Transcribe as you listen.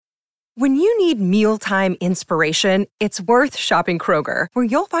When you need mealtime inspiration, it's worth shopping Kroger, where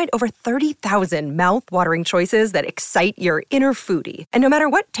you'll find over 30,000 mouth-watering choices that excite your inner foodie. And no matter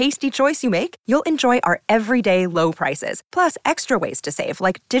what tasty choice you make, you'll enjoy our everyday low prices, plus extra ways to save,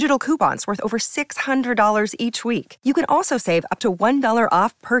 like digital coupons worth over $600 each week. You can also save up to $1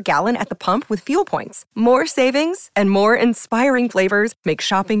 off per gallon at the pump with fuel points. More savings and more inspiring flavors make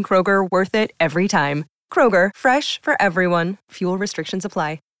shopping Kroger worth it every time. Kroger, fresh for everyone. Fuel restrictions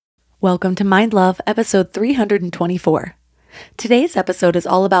apply. Welcome to Mind Love, episode 324. Today's episode is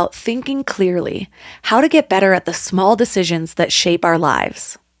all about thinking clearly, how to get better at the small decisions that shape our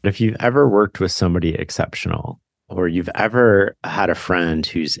lives. If you've ever worked with somebody exceptional, or you've ever had a friend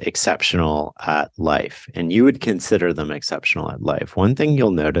who's exceptional at life, and you would consider them exceptional at life, one thing you'll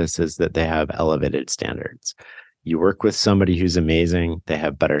notice is that they have elevated standards. You work with somebody who's amazing, they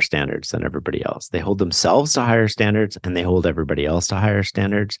have better standards than everybody else. They hold themselves to higher standards and they hold everybody else to higher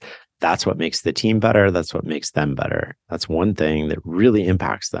standards. That's what makes the team better. That's what makes them better. That's one thing that really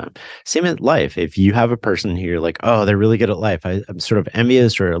impacts them. Same in life. If you have a person who you're like, oh, they're really good at life, I'm sort of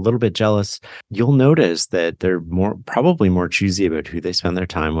envious or a little bit jealous, you'll notice that they're probably more choosy about who they spend their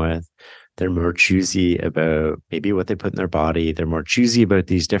time with. They're more choosy about maybe what they put in their body. They're more choosy about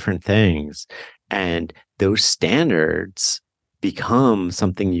these different things. And those standards become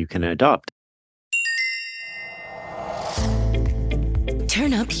something you can adopt.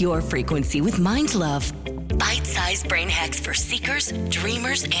 Turn up your frequency with Mind Love. Bite-sized brain hacks for seekers,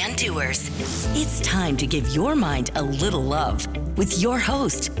 dreamers, and doers. It's time to give your mind a little love with your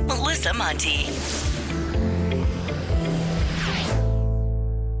host, Melissa Monti.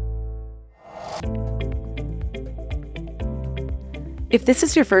 If this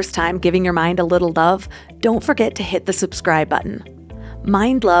is your first time giving your mind a little love, don't forget to hit the subscribe button.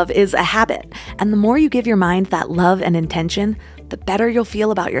 Mind love is a habit, and the more you give your mind that love and intention, the better you'll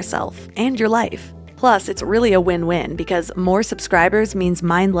feel about yourself and your life. Plus, it's really a win-win because more subscribers means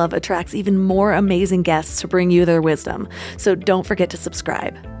Mind Love attracts even more amazing guests to bring you their wisdom. So don't forget to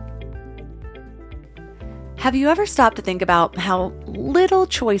subscribe. Have you ever stopped to think about how little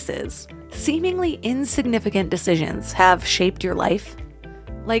choices, seemingly insignificant decisions, have shaped your life?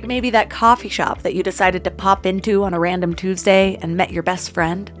 Like maybe that coffee shop that you decided to pop into on a random Tuesday and met your best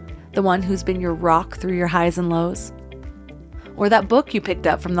friend, the one who's been your rock through your highs and lows. Or that book you picked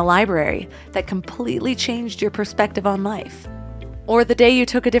up from the library that completely changed your perspective on life. Or the day you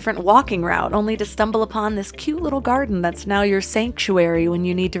took a different walking route only to stumble upon this cute little garden that's now your sanctuary when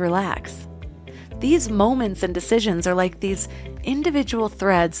you need to relax. These moments and decisions are like these individual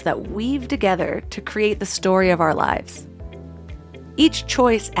threads that weave together to create the story of our lives. Each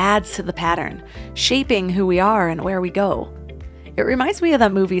choice adds to the pattern, shaping who we are and where we go. It reminds me of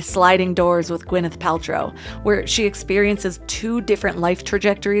that movie Sliding Doors with Gwyneth Paltrow, where she experiences two different life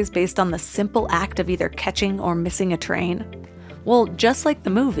trajectories based on the simple act of either catching or missing a train. Well, just like the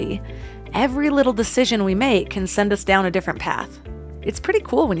movie, every little decision we make can send us down a different path. It's pretty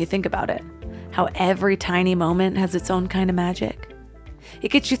cool when you think about it, how every tiny moment has its own kind of magic.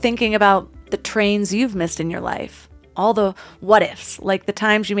 It gets you thinking about the trains you've missed in your life, all the what-ifs, like the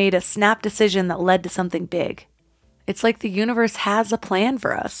times you made a snap decision that led to something big. It's like the universe has a plan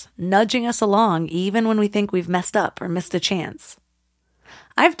for us, nudging us along even when we think we've messed up or missed a chance.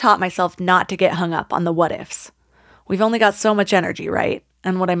 I've taught myself not to get hung up on the what-ifs. We've only got so much energy, right?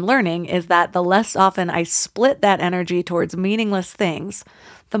 And what I'm learning is that the less often I split that energy towards meaningless things,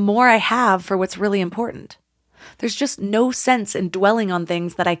 the more I have for what's really important. There's just no sense in dwelling on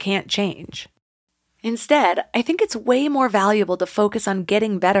things that I can't change. Instead, I think it's way more valuable to focus on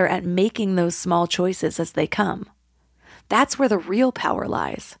getting better at making those small choices as they come. That's where the real power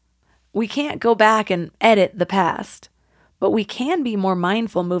lies. We can't go back and edit the past, but we can be more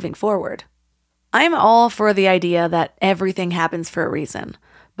mindful moving forward. I'm all for the idea that everything happens for a reason,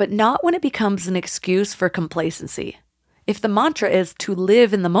 but not when it becomes an excuse for complacency. If the mantra is to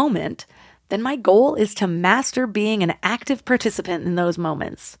live in the moment, then my goal is to master being an active participant in those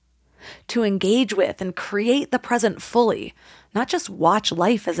moments. To engage with and create the present fully, not just watch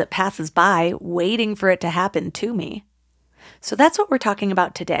life as it passes by, waiting for it to happen to me. So that's what we're talking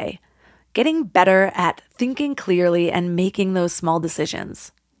about today, getting better at thinking clearly and making those small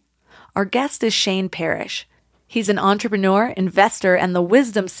decisions. Our guest is Shane Parrish. He's an entrepreneur, investor, and the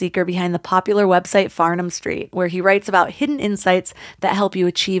wisdom seeker behind the popular website Farnham Street, where he writes about hidden insights that help you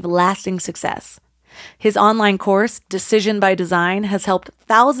achieve lasting success. His online course, Decision by Design, has helped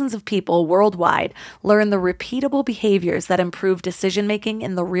thousands of people worldwide learn the repeatable behaviors that improve decision-making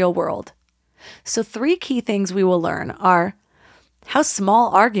in the real world. So 3 key things we will learn are how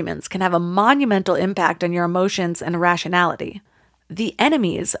small arguments can have a monumental impact on your emotions and rationality. the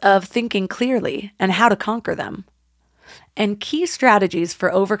enemies of thinking clearly and how to conquer them, and key strategies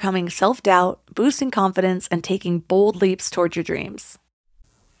for overcoming self-doubt, boosting confidence, and taking bold leaps toward your dreams.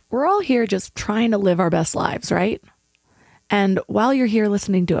 We're all here just trying to live our best lives, right? And while you're here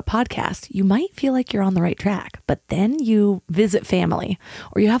listening to a podcast, you might feel like you're on the right track, but then you visit family,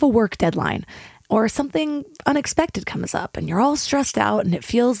 or you have a work deadline, or something unexpected comes up, and you're all stressed out, and it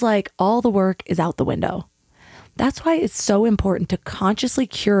feels like all the work is out the window. That's why it's so important to consciously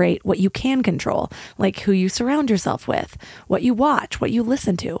curate what you can control, like who you surround yourself with, what you watch, what you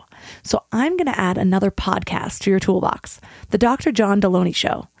listen to. So I'm going to add another podcast to your toolbox, The Dr. John Deloney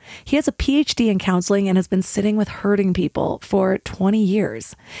Show. He has a PhD in counseling and has been sitting with hurting people for 20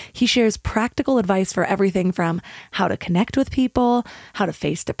 years. He shares practical advice for everything from how to connect with people, how to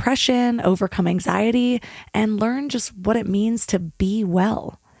face depression, overcome anxiety, and learn just what it means to be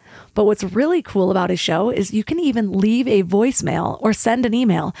well. But what's really cool about his show is you can even leave a voicemail or send an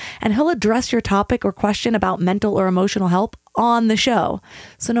email, and he'll address your topic or question about mental or emotional help on the show.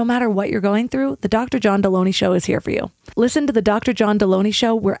 So no matter what you're going through, the Dr. John Deloney Show is here for you. Listen to the Dr. John Deloney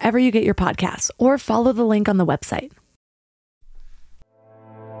Show wherever you get your podcasts, or follow the link on the website.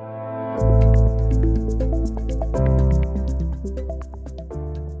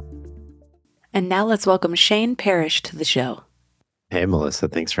 And now let's welcome Shane Parrish to the show. Hey, Melissa,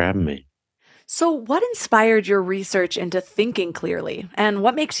 thanks for having me. So what inspired your research into thinking clearly, and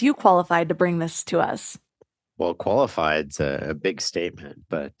what makes you qualified to bring this to us? Well, qualified's a big statement,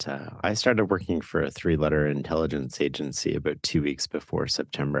 but I started working for a 3-letter intelligence agency about 2 weeks before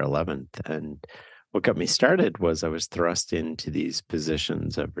September 11th. And what got me started was I was thrust into these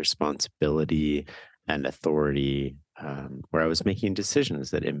positions of responsibility and authority, where I was making decisions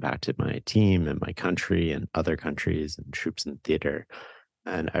that impacted my team and my country and other countries and troops in theater.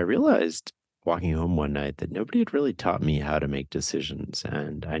 And I realized walking home one night that nobody had really taught me how to make decisions,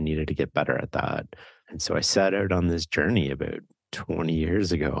 and I needed to get better at that. And so I set out on this journey about 20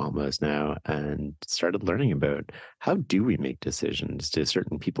 years ago almost now and started learning about how do we make decisions? Do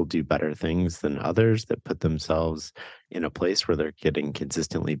certain people do better things than others that put themselves in a place where they're getting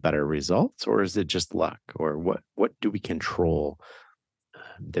consistently better results? Or is it just luck? Or what do we control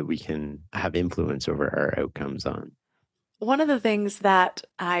that we can have influence over our outcomes on? One of the things that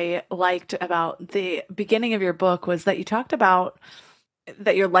I liked about the beginning of your book was that you talked about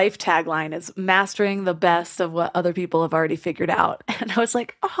that your life tagline is mastering the best of what other people have already figured out. And I was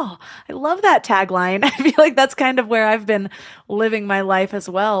like, oh, I love that tagline. I feel like that's kind of where I've been living my life as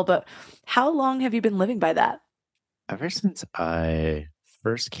well. But how long have you been living by that? Ever since I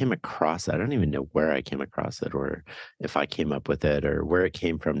first came across it, I don't even know where I came across it or if I came up with it or where it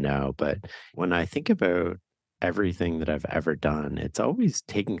came from now. But when I think about everything that I've ever done, it's always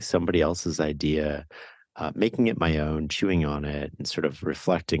taking somebody else's idea, making it my own, chewing on it, and sort of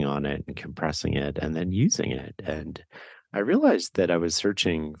reflecting on it and compressing it and then using it. And I realized that I was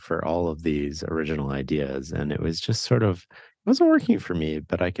searching for all of these original ideas, and it was just sort of, it wasn't working for me,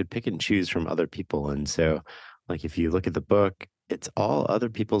 but I could pick and choose from other people. And so, like, if you look at the book, it's all other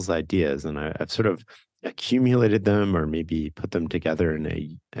people's ideas, and I've sort of accumulated them or maybe put them together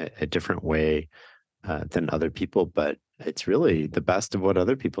in a different way than other people, but it's really the best of what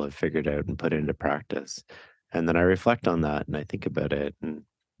other people have figured out and put into practice. And then I reflect on that and I think about it. And,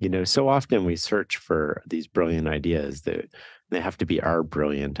 so often we search for these brilliant ideas that they have to be our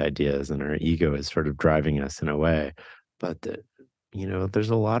brilliant ideas, and our ego is sort of driving us in a way. But, there's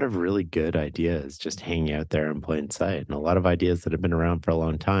a lot of really good ideas just hanging out there in plain sight, and a lot of ideas that have been around for a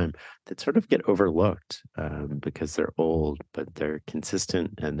long time that sort of get overlooked because they're old, but they're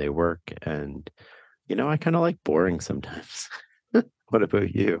consistent and they work. And I kind of like boring sometimes. What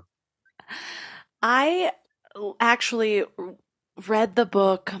about you? I actually read the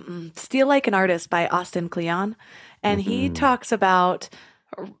book Steal Like an Artist by Austin Kleon, and he talks about,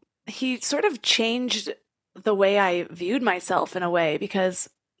 he sort of changed the way I viewed myself in a way, because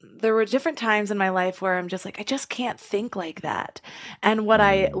there were different times in my life where I'm just like, I just can't think like that. And what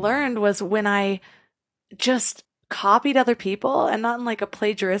I learned was when I just copied other people, and not in like a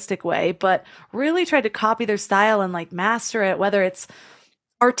plagiaristic way, but really tried to copy their style and like master it, whether it's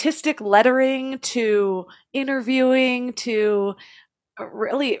artistic lettering to interviewing to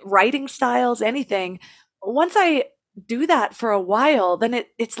really writing styles, anything. Once I do that for a while, then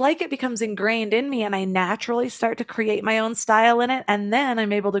it's like it becomes ingrained in me, and I naturally start to create my own style in it. And then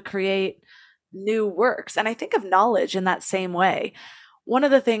I'm able to create new works. And I think of knowledge in that same way. One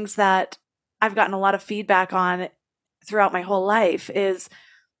of the things that I've gotten a lot of feedback on throughout my whole life is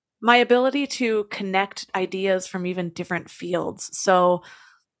my ability to connect ideas from even different fields. So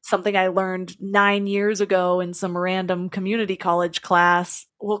something I learned 9 years ago in some random community college class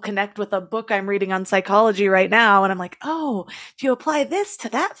will connect with a book I'm reading on psychology right now. And I'm like, oh, if you apply this to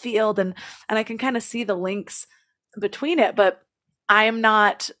that field, and I can kind of see the links between it. But I'm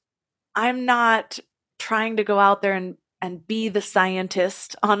not I'm not trying to go out there and be the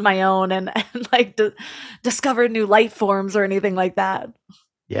scientist on my own and like discover new life forms or anything like that.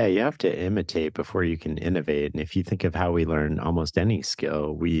 Yeah, you have to imitate before you can innovate. And if you think of how we learn almost any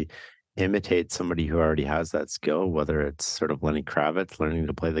skill, we imitate somebody who already has that skill, whether it's sort of Lenny Kravitz learning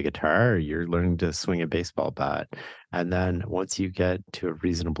to play the guitar, or you're learning to swing a baseball bat. And then once you get to a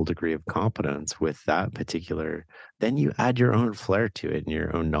reasonable degree of competence with that particular, then you add your own flair to it and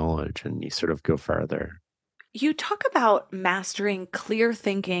your own knowledge, and you sort of go farther. You talk about mastering clear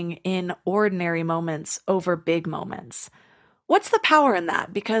thinking in ordinary moments over big moments. What's the power in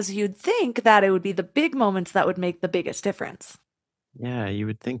that? Because you'd think that it would be the big moments that would make the biggest difference. Yeah, you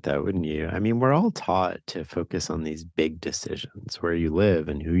would think that, wouldn't you? I mean, we're all taught to focus on these big decisions, where you live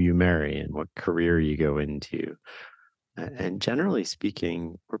and who you marry and what career you go into. And generally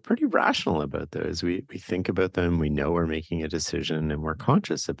speaking, we're pretty rational about those. We think about them, we know we're making a decision, and we're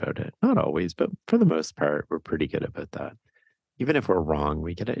conscious about it. Not always, but for the most part, we're pretty good about that. Even if we're wrong,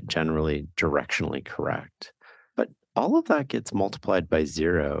 we get it generally directionally correct. But all of that gets multiplied by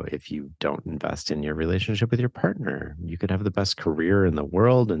zero if you don't invest in your relationship with your partner. You could have the best career in the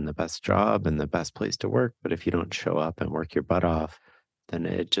world and the best job and the best place to work, but if you don't show up and work your butt off, then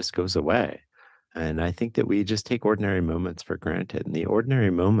it just goes away. And I think that we just take ordinary moments for granted. And the ordinary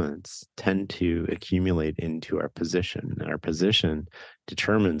moments tend to accumulate into our position. And our position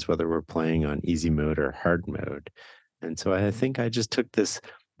determines whether we're playing on easy mode or hard mode. And so I think I just took this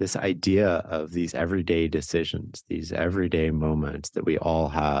idea of these everyday decisions, these everyday moments that we all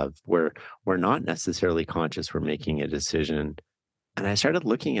have where we're not necessarily conscious we're making a decision. And I started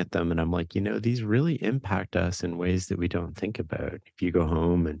looking at them and I'm like, these really impact us in ways that we don't think about. If you go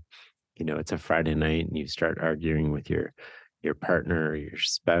home and it's a Friday night and you start arguing with your partner or your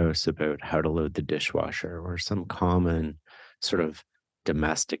spouse about how to load the dishwasher or some common sort of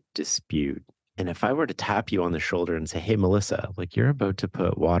domestic dispute. And if I were to tap you on the shoulder and say, "Hey, Melissa, like you're about to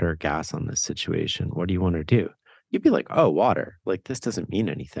put water, gas on this situation. What do you want to do?" You'd be like, "Oh, water. Like this doesn't mean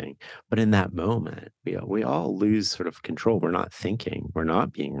anything." But in that moment, we all lose sort of control. We're not thinking. We're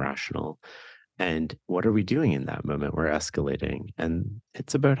not being rational. And what are we doing in that moment? We're escalating. And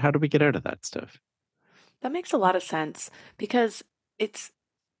it's about how do we get out of that stuff? That makes a lot of sense because it's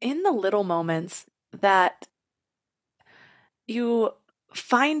in the little moments that you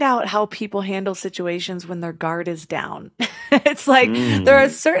find out how people handle situations when their guard is down. It's like there are Mm,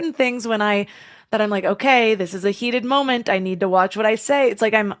 certain things that I'm like, okay, this is a heated moment. I need to watch what I say. It's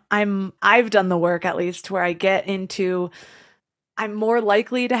like I've done the work at least where I get into I'm more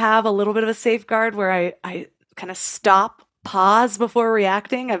likely to have a little bit of a safeguard where I kind of stop, pause before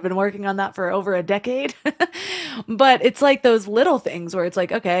reacting. I've been working on that for over a decade. But it's like those little things where it's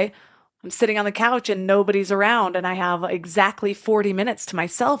like, okay, I'm sitting on the couch and nobody's around and I have exactly 40 minutes to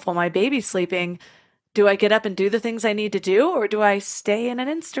myself while my baby's sleeping. Do I get up and do the things I need to do or do I stay in an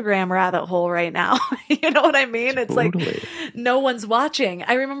Instagram rabbit hole right now? You know what I mean? It's like totally. no one's watching.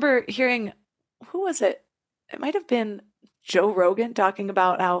 I remember hearing, who was it? It might have been Joe Rogan talking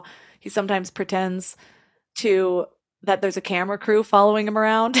about how he sometimes pretends to that there's a camera crew following him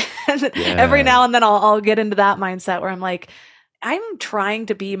around. And every Yeah, now and then I'll get into that mindset where I'm like, I'm trying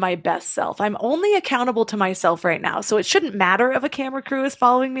to be my best self. I'm only accountable to myself right now. So it shouldn't matter if a camera crew is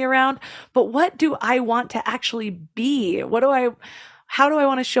following me around, but what do I want to actually be? How do I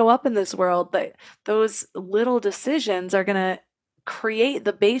want to show up in this world? That those little decisions are going to create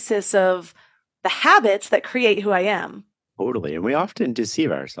the basis of the habits that create who I am. totally. And we often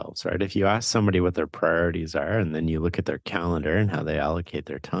deceive ourselves, right? If you ask somebody what their priorities are and then you look at their calendar and how they allocate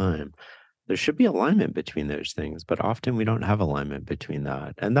their time, there should be alignment between those things, but often we don't have alignment between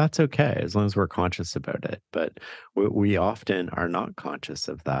that. And that's okay as long as we're conscious about it. But we often are not conscious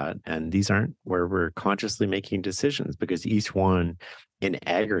of that. And these aren't where we're consciously making decisions because each one in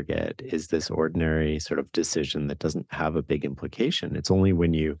aggregate is this ordinary sort of decision that doesn't have a big implication. It's only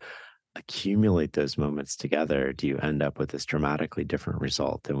when you accumulate those moments together do you end up with this dramatically different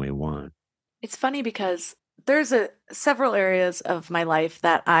result than we want. It's funny because there's several areas of my life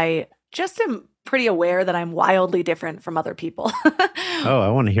that I just am pretty aware that I'm wildly different from other people. Oh, I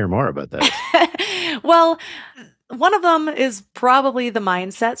want to hear more about this. Well, one of them is probably the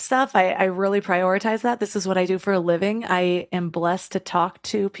mindset stuff. I really prioritize that. This is what I do for a living. I am blessed to talk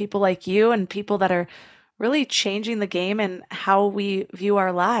to people like you and people that are really changing the game and how we view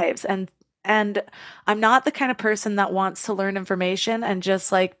our lives. And And I'm not the kind of person that wants to learn information and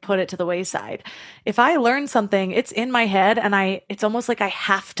just like put it to the wayside. If I learn something, it's in my head and it's almost like I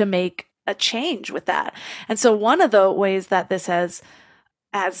have to make a change with that. And so one of the ways that this has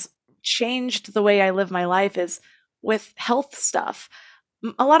changed the way I live my life is with health stuff.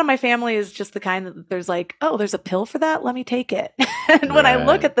 A lot of my family is just the kind that there's like, oh, there's a pill for that? Let me take it. And when I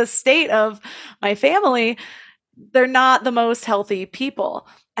look at the state of my family, they're not the most healthy people.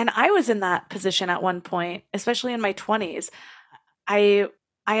 And I was in that position at one point, especially in my 20s. I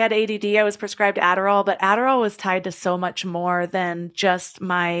had ADD. I was prescribed Adderall, but Adderall was tied to so much more than just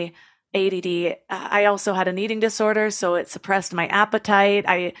my ADD. I also had an eating disorder, so it suppressed my appetite.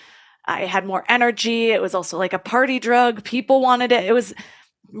 I had more energy. It was also like a party drug. People wanted it. It was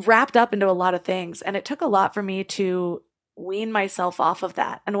wrapped up into a lot of things. And it took a lot for me to wean myself off of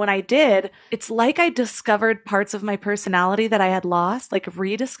that. And when I did, it's like I discovered parts of my personality that I had lost, like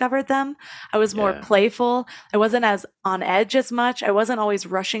rediscovered them. I was more playful. I wasn't as on edge as much. I wasn't always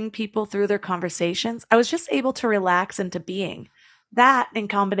rushing people through their conversations. I was just able to relax into being. That in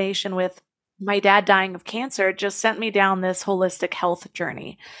combination with my dad dying of cancer just sent me down this holistic health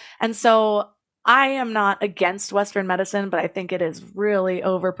journey. And so I am not against Western medicine, but I think it is really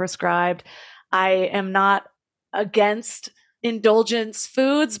overprescribed. I am not against indulgence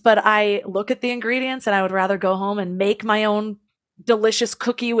foods, but I look at the ingredients and I would rather go home and make my own delicious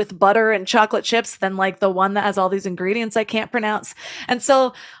cookie with butter and chocolate chips than like the one that has all these ingredients I can't pronounce. And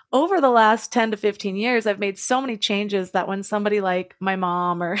so over the last 10 to 15 years, I've made so many changes that when somebody like my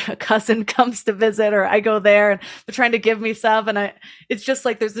mom or a cousin comes to visit, or I go there and they're trying to give me stuff, and it's just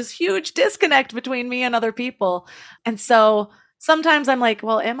like there's this huge disconnect between me and other people. And so sometimes I'm like,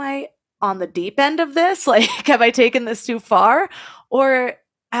 well, am I on the deep end of this? Like, have I taken this too far? Or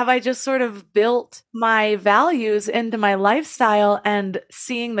have I just sort of built my values into my lifestyle, and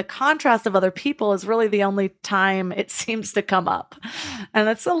seeing the contrast of other people is really the only time it seems to come up? And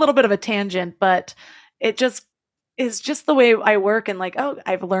that's a little bit of a tangent, but it just is just the way I work. And like, oh,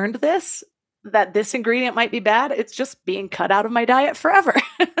 I've learned this, that this ingredient might be bad. It's just being cut out of my diet forever.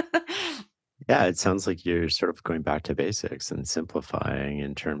 Yeah, it sounds like you're sort of going back to basics and simplifying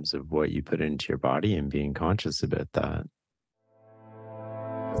in terms of what you put into your body and being conscious about that.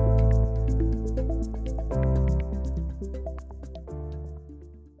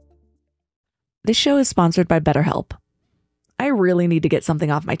 This show is sponsored by BetterHelp. I really need to get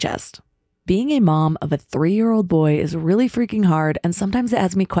something off my chest. Being a mom of a 3-year-old boy is really freaking hard, and sometimes it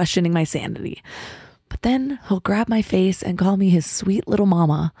has me questioning my sanity. But then he'll grab my face and call me his sweet little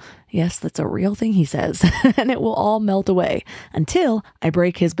mama. Yes, that's a real thing he says. And it will all melt away until I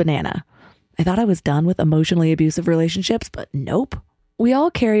break his banana. I thought I was done with emotionally abusive relationships, but nope. We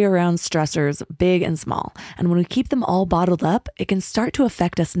all carry around stressors, big and small. And when we keep them all bottled up, it can start to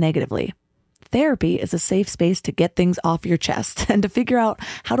affect us negatively. Therapy is a safe space to get things off your chest and to figure out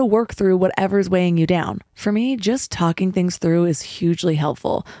how to work through whatever's weighing you down. For me, just talking things through is hugely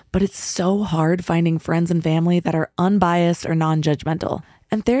helpful, but it's so hard finding friends and family that are unbiased or non-judgmental.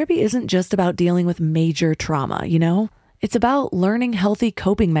 And therapy isn't just about dealing with major trauma, you know? It's about learning healthy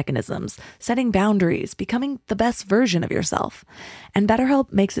coping mechanisms, setting boundaries, becoming the best version of yourself. And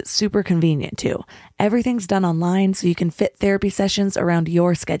BetterHelp makes it super convenient too. Everything's done online so you can fit therapy sessions around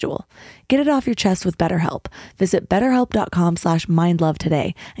your schedule. Get it off your chest with BetterHelp. Visit betterhelp.com/mindlove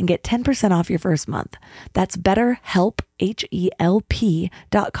today and get 10% off your first month. That's BetterHelp,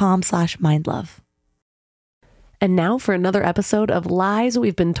 HELP.com/mindlove. And now for another episode of Lies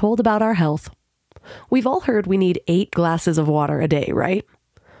We've Been Told About Our Health. We've all heard we need 8 glasses of water a day, right?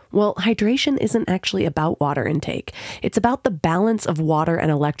 Well, hydration isn't actually about water intake. It's about the balance of water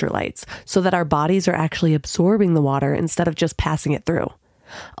and electrolytes so that our bodies are actually absorbing the water instead of just passing it through.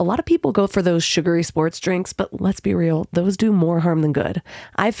 A lot of people go for those sugary sports drinks, but let's be real, those do more harm than good.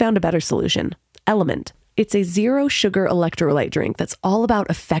 I've found a better solution. Element. It's a 0 sugar electrolyte drink that's all about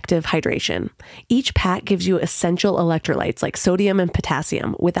effective hydration. Each pack gives you essential electrolytes like sodium and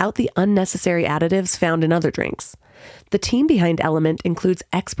potassium without the unnecessary additives found in other drinks. The team behind Element includes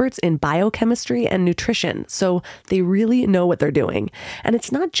experts in biochemistry and nutrition, so they really know what they're doing. And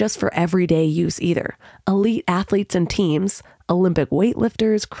it's not just for everyday use either. Elite athletes and teams, Olympic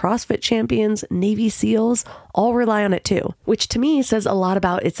weightlifters, CrossFit champions, Navy SEALs, all rely on it too, which to me says a lot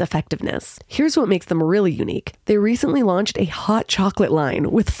about its effectiveness. Here's what makes them really unique. They recently launched a hot chocolate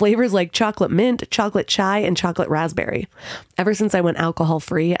line with flavors like chocolate mint, chocolate chai, and chocolate raspberry. Ever since I went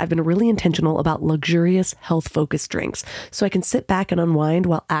alcohol-free, I've been really intentional about luxurious, health-focused drinks, so I can sit back and unwind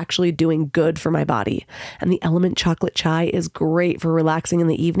while actually doing good for my body. And the Element chocolate chai is great for relaxing in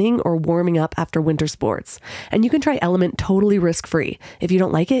the evening or warming up after winter sports. And you can try Element totally risk-free. If you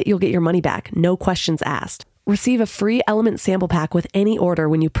don't like it, you'll get your money back, no questions asked. Receive a free Element sample pack with any order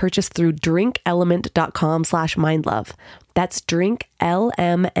when you purchase through drinkelement.com/mindlove. That's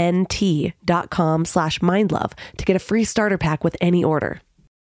drinklmnt.com/mindlove to get a free starter pack with any order.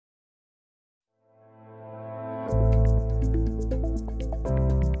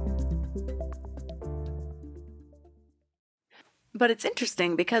 But it's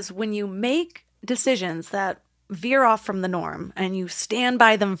interesting because when you make decisions that veer off from the norm and you stand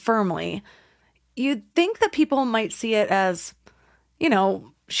by them firmly, you'd think that people might see it as,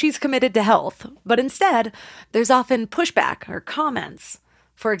 she's committed to health. But instead, there's often pushback or comments.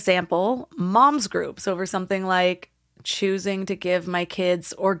 For example, moms groups over something like choosing to give my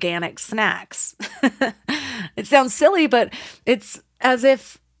kids organic snacks. It sounds silly, but it's as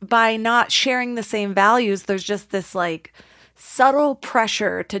if by not sharing the same values, there's just this subtle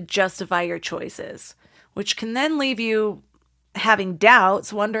pressure to justify your choices, which can then leave you having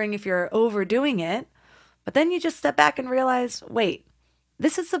doubts, wondering if you're overdoing it. But then you just step back and realize, wait,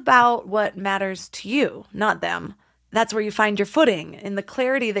 this is about what matters to you, not them. That's where you find your footing in the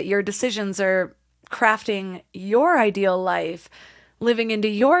clarity that your decisions are crafting your ideal life, living into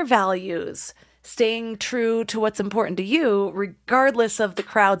your values, staying true to what's important to you, regardless of the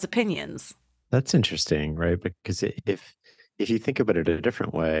crowd's opinions. That's interesting, right? Because if you think about it a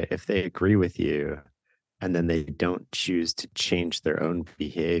different way, if they agree with you and then they don't choose to change their own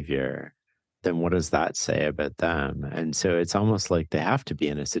behavior, then what does that say about them? And so it's almost like they have to be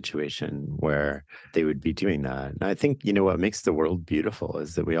in a situation where they would be doing that. And I think, what makes the world beautiful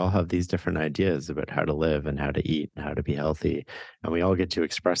is that we all have these different ideas about how to live and how to eat and how to be healthy. And we all get to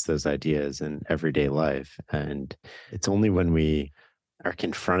express those ideas in everyday life. And it's only when we are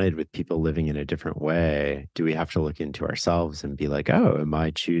confronted with people living in a different way, do we have to look into ourselves and be like, oh, am I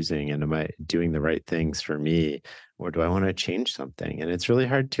choosing and am I doing the right things for me? Or do I want to change something? And it's really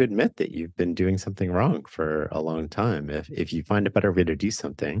hard to admit that you've been doing something wrong for a long time. If you find a better way to do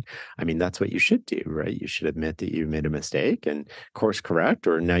something, that's what you should do, right? You should admit that you made a mistake and course correct,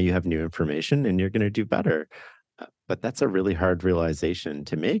 or now you have new information and you're going to do better. But that's a really hard realization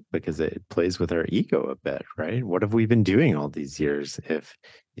to make because it plays with our ego a bit, right? What have we been doing all these years?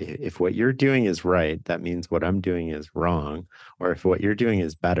 If what you're doing is right, that means what I'm doing is wrong. Or if what you're doing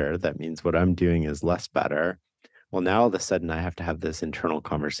is better, that means what I'm doing is less better. Well, now all of a sudden I have to have this internal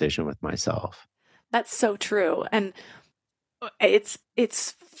conversation with myself. That's so true. And it's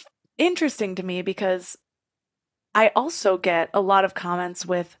interesting to me because I also get a lot of comments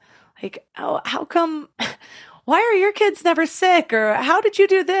with oh, how come, why are your kids never sick? Or how did you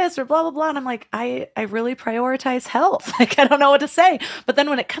do this? Or blah, blah, blah. And I'm like, I really prioritize health. I don't know what to say. But then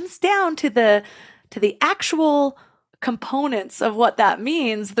when it comes down to the actual components of what that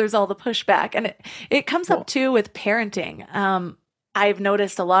means, there's all the pushback. And it comes up too with parenting. I've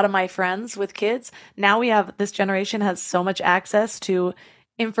noticed a lot of my friends with kids, now this generation has so much access to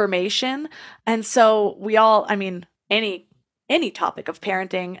information. And so we all, any topic of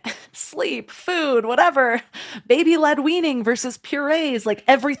parenting, sleep, food, whatever, baby-led weaning versus purees,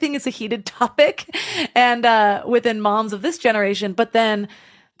 everything is a heated topic and within moms of this generation. But then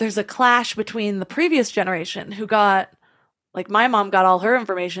there's a clash between the previous generation who got, my mom got all her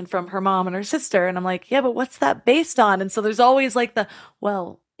information from her mom and her sister. And I'm like, yeah, but what's that based on? And so there's always in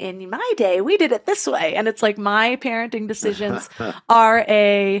my day, we did it this way. And it's my parenting decisions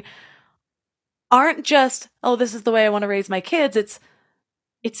aren't just, oh, this is the way I want to raise my kids.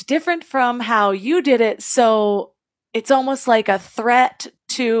 It's different from how you did it. So it's almost like a threat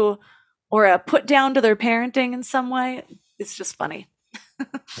to, or a put down to their parenting in some way. It's just funny.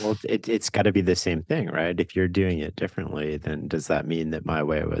 Well, it's got to be the same thing, right? If you're doing it differently, then does that mean that my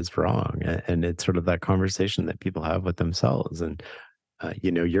way was wrong? And it's sort of that conversation that people have with themselves. And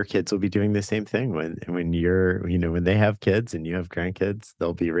your kids will be doing the same thing when you're, when they have kids and you have grandkids,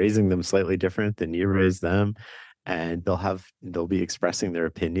 they'll be raising them slightly different than you raised them. And they'll be expressing their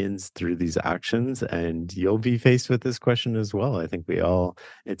opinions through these actions. And you'll be faced with this question as well. I think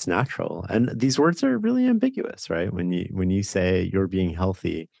it's natural. And these words are really ambiguous, right? When you say you're being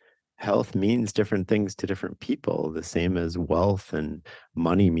healthy, health means different things to different people, the same as wealth and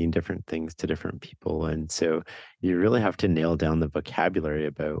money mean different things to different people. And so you really have to nail down the vocabulary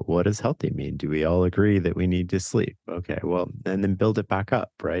about what does healthy mean? Do we all agree that we need to sleep? Okay, well, and then build it back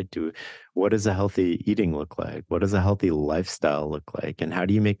up, right? What does a healthy eating look like? What does a healthy lifestyle look like? And how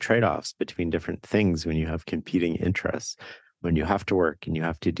do you make trade-offs between different things when you have competing interests? When you have to work and you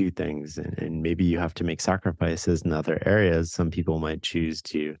have to do things and maybe you have to make sacrifices in other areas, some people might choose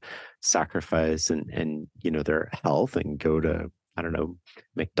to sacrifice and their health and go to, I don't know,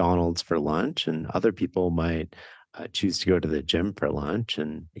 McDonald's for lunch. And other people might choose to go to the gym for lunch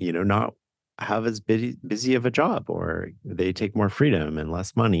and, not have as busy of a job, or they take more freedom and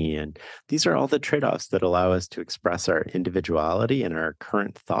less money. And these are all the trade-offs that allow us to express our individuality and our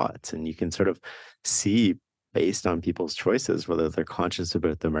current thoughts. And you can sort of see based on people's choices, whether they're conscious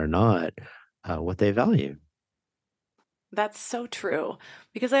about them or not, what they value. That's so true.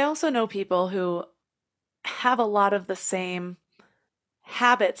 Because I also know people who have a lot of the same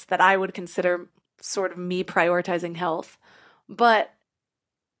habits that I would consider sort of me prioritizing health, but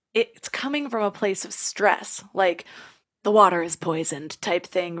it's coming from a place of stress, like the water is poisoned type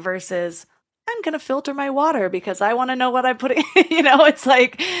thing versus I'm going to filter my water because I want to know what I'm putting, it's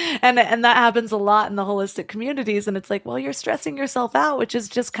like and that happens a lot in the holistic communities and it's like, well, you're stressing yourself out, which is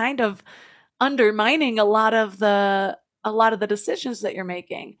just kind of undermining a lot of the decisions that you're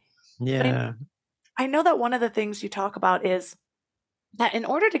making. But Yeah. I know that one of the things you talk about is that in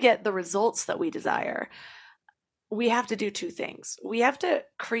order to get the results that we desire, we have to do two things. We have to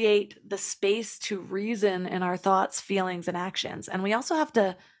create the space to reason in our thoughts, feelings, and actions. And we also have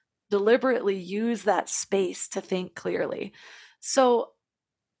to deliberately use that space to think clearly. So,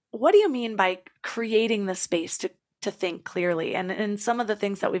 what do you mean by creating the space to think clearly? And some of the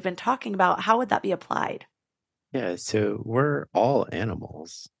things that we've been talking about, how would that be applied? Yeah. So we're all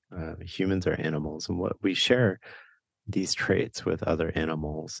animals. Humans are animals, and what we share these traits with other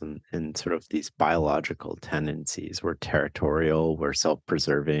animals and sort of these biological tendencies. We're territorial, we're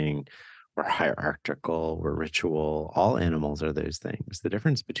self-preserving, we're hierarchical, we're ritual. All animals are those things. The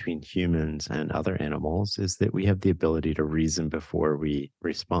difference between humans and other animals is that we have the ability to reason before we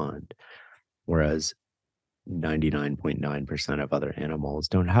respond, whereas 99.9% of other animals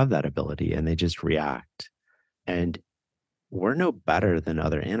don't have that ability and they just react. And we're no better than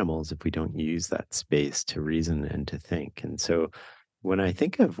other animals if we don't use that space to reason and to think. And so when I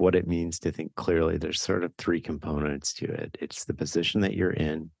think of what it means to think clearly, there's sort of three components to it. It's the position that you're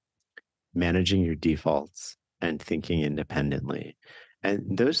in, managing your defaults, and thinking independently.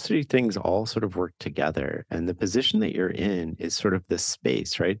 And those three things all sort of work together. And the position that you're in is sort of the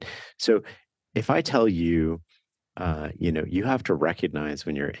space, right? So if I tell you, you have to recognize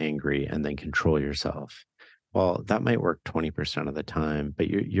when you're angry and then control yourself. Well, that might work 20% of the time, but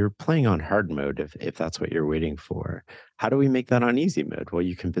you're playing on hard mode if that's what you're waiting for. How do we make that on easy mode? Well,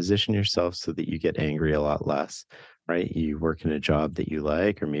 you can position yourself so that you get angry a lot less, right? You work in a job that you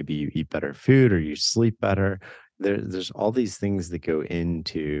like, or maybe you eat better food or you sleep better. There's all these things that go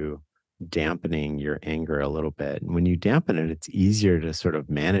into dampening your anger a little bit. And when you dampen it, it's easier to sort of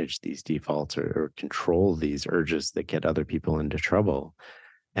manage these defaults or control these urges that get other people into trouble.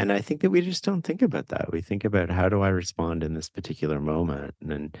 And I think that we just don't think about that. We think about how do I respond in this particular moment?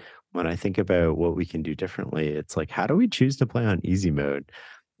 And then when I think about what we can do differently, it's like, how do we choose to play on easy mode?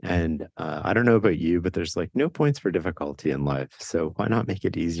 And I don't know about you, but there's like no points for difficulty in life. So why not make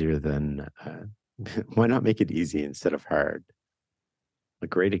it easier than, why not make it easy instead of hard? A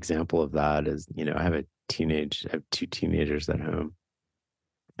great example of that is, I have two teenagers at home,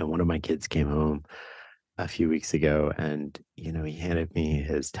 and one of my kids came home a few weeks ago and, he handed me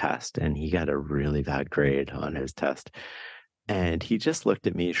his test and he got a really bad grade on his test. And he just looked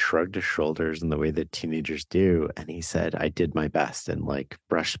at me, shrugged his shoulders in the way that teenagers do. And he said, I did my best, and like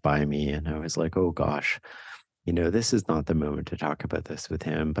brushed by me. And I was like, oh gosh, this is not the moment to talk about this with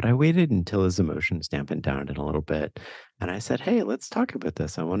him. But I waited until his emotions dampened down a little bit. And I said, hey, let's talk about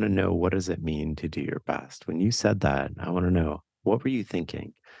this. I want to know, what does it mean to do your best? When you said that, I want to know, what were you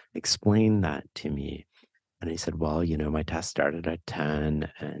thinking? Explain that to me. And he said, well, my test started at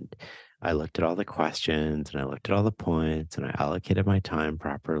 10 and I looked at all the questions and I looked at all the points and I allocated my time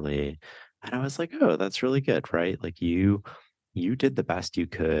properly. And I was like, oh, that's really good, right? Like you did the best you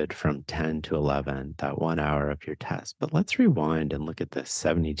could from 10 to 11, that 1 hour of your test. But let's rewind and look at the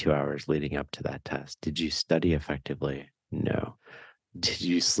 72 hours leading up to that test. Did you study effectively? No. Did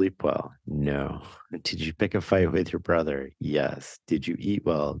you sleep well? No. Did you pick a fight with your brother? Yes. Did you eat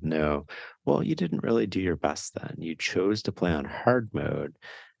well? No. Well, you didn't really do your best then. You chose to play on hard mode.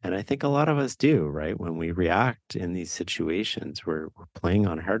 And I think a lot of us do, right? When we react in these situations, we're playing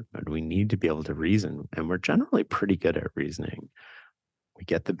on hard mode. We need to be able to reason, and we're generally pretty good at reasoning. We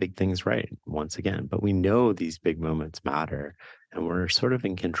get the big things right once again, but we know these big moments matter and we're sort of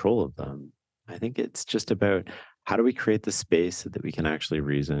in control of them. I think it's just about, how do we create the space so that we can actually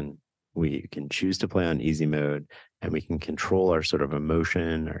reason? We can choose to play on easy mode and we can control our sort of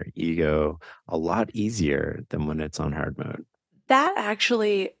emotion, our ego a lot easier than when it's on hard mode. That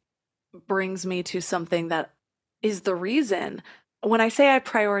actually brings me to something that is the reason when I say I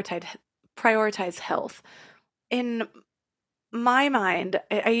prioritize health. In my mind,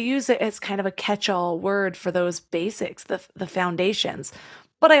 I use it as kind of a catch-all word for those basics, the foundations.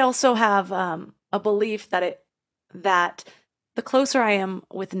 But I also have a belief that the closer I am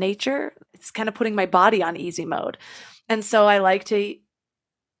with nature, it's kind of putting my body on easy mode. And so I like to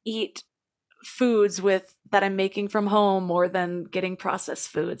eat foods with that I'm making from home more than getting processed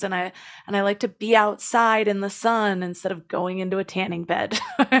foods. And I like to be outside in the sun instead of going into a tanning bed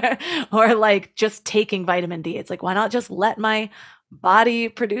or like just taking vitamin D. It's like, why not just let my body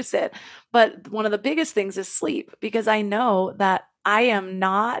produce it? But one of the biggest things is sleep, because I know that I am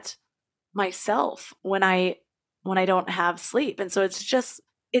not myself when I don't have sleep. And so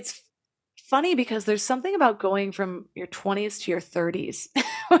it's funny because there's something about going from your 20s to your 30s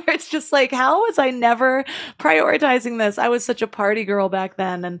where it's just like, how was I never prioritizing this? I was such a party girl back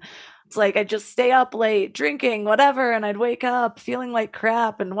then. And it's like I'd just stay up late, drinking, whatever. And I'd wake up feeling like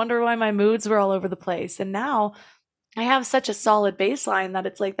crap and wonder why my moods were all over the place. And now I have such a solid baseline that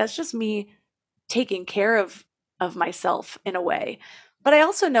it's like, that's just me taking care of myself in a way. But I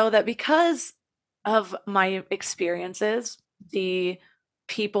also know that because of my experiences, the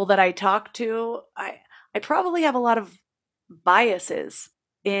people that I talk to, I probably have a lot of biases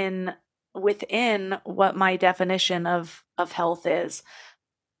in within what my definition of health is.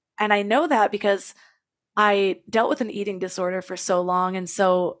 And I know that because I dealt with an eating disorder for so long. And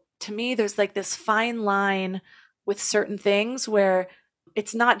so to me, there's like this fine line with certain things where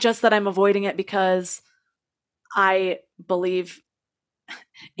it's not just that I'm avoiding it because I believe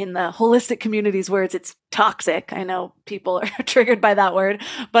in the holistic communities where it's toxic. I know people are triggered by that word,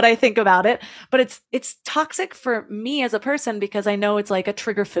 but I think about it. But it's toxic for me as a person because I know it's like a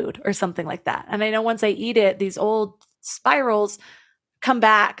trigger food or something like that. And I know once I eat it, these old spirals come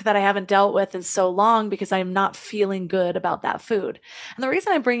back that I haven't dealt with in so long because I'm not feeling good about that food. And the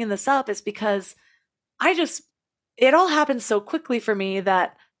reason I'm bringing this up is because it all happens so quickly for me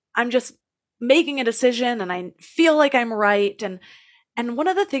that I'm just making a decision and I feel like I'm right. And one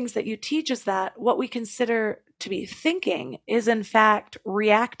of the things that you teach is that what we consider to be thinking is in fact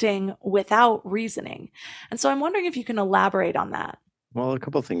reacting without reasoning. And so I'm wondering if you can elaborate on that. Well, a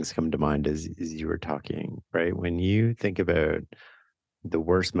couple of things come to mind as you were talking, right? When you think about the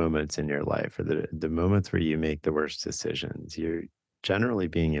worst moments in your life or the moments where you make the worst decisions, you're generally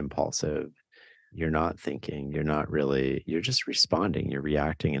being impulsive. You're not thinking, you're just responding, you're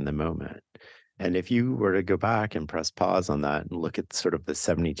reacting in the moment. And if you were to go back and press pause on that and look at sort of the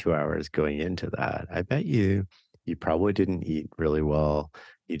 72 hours going into that, I bet you probably didn't eat really well.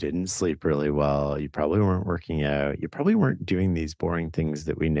 You didn't sleep really well. You probably weren't working out. You probably weren't doing these boring things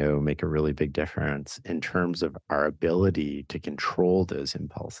that we know make a really big difference in terms of our ability to control those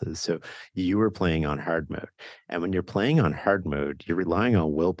impulses. So you were playing on hard mode. And when you're playing on hard mode, you're relying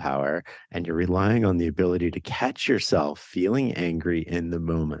on willpower and you're relying on the ability to catch yourself feeling angry in the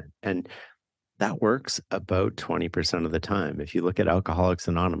moment. And that works about 20% of the time. If you look at Alcoholics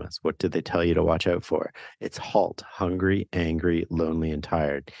Anonymous, what did they tell you to watch out for? It's halt, hungry, angry, lonely, and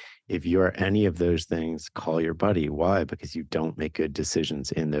tired. If you are any of those things, call your buddy. Why? Because you don't make good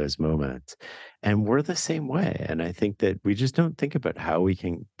decisions in those moments. And we're the same way. And I think that we just don't think about how we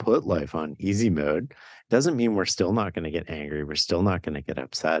can put life on easy mode. Doesn't mean we're still not going to get angry. We're still not going to get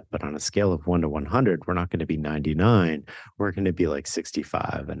upset. But on a scale of 1 to 100, we're not going to be 99. We're going to be like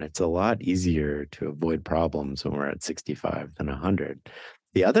 65. And it's a lot easier to avoid problems when we're at 65 than 100.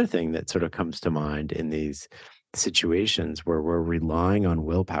 The other thing that sort of comes to mind in these situations where we're relying on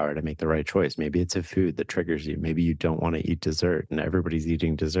willpower to make the right choice. Maybe it's a food that triggers you. Maybe you don't want to eat dessert and everybody's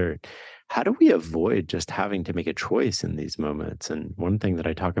eating dessert. How do we avoid just having to make a choice in these moments? And one thing that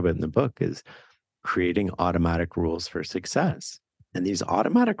I talk about in the book is creating automatic rules for success. And these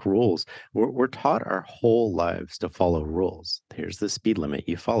automatic rules, we're taught our whole lives to follow rules. Here's the speed limit,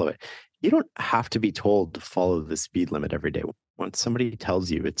 you follow it. You don't have to be told to follow the speed limit every day. Once somebody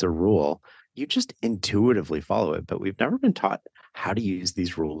tells you it's a rule, you just intuitively follow it. But we've never been taught how to use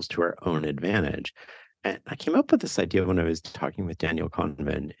these rules to our own advantage. And I came up with this idea when I was talking with Daniel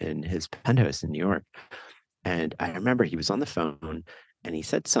Kahneman in his penthouse in New York. And I remember he was on the phone and he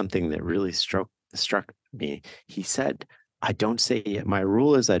said something that really struck me. He said, my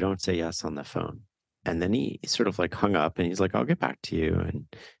rule is I don't say yes on the phone. And then he sort of like hung up and he's like, I'll get back to you. And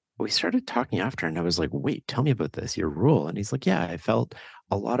we started talking after and I was like, wait, tell me about this, your rule. And he's like, yeah, I felt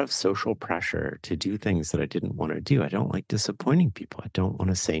a lot of social pressure to do things that I didn't want to do. I don't like disappointing people. I don't want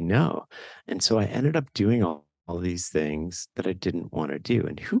to say no. And so I ended up doing all these things that I didn't want to do.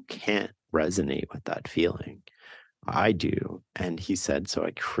 And who can't resonate with that feeling? I do. And he said, so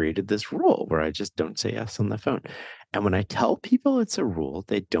I created this rule where I just don't say yes on the phone. And when I tell people it's a rule,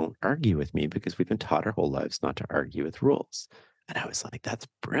 they don't argue with me because we've been taught our whole lives not to argue with rules. And I was like, that's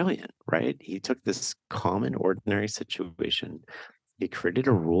brilliant, right? He took this common, ordinary situation, he created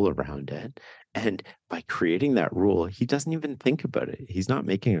a rule around it. And by creating that rule, he doesn't even think about it. He's not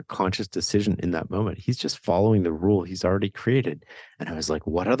making a conscious decision in that moment. He's just following the rule he's already created. And I was like,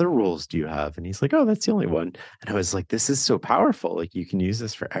 what other rules do you have? And he's like, oh, that's the only one. And I was like, this is so powerful. Like you can use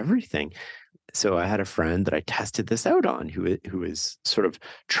this for everything. So I had a friend that I tested this out on who is sort of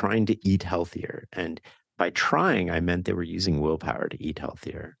trying to eat healthier. And by trying, I meant they were using willpower to eat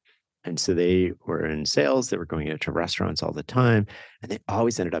healthier. And so they were in sales, they were going out to restaurants all the time, and they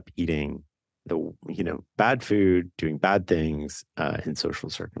always ended up eating the, bad food, doing bad things in social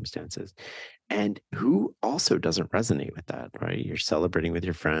circumstances. And who also doesn't resonate with that, right? You're celebrating with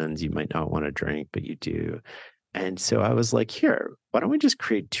your friends, you might not want to drink, but you do. And so I was like, here, why don't we just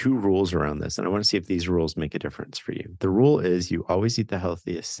create two rules around this? And I want to see if these rules make a difference for you. The rule is you always eat the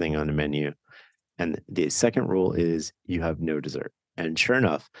healthiest thing on the menu. And the second rule is you have no dessert. And sure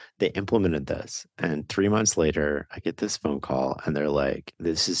enough, they implemented this. And 3 months later, I get this phone call and they're like,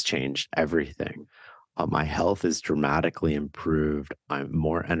 this has changed everything. My health is dramatically improved. I'm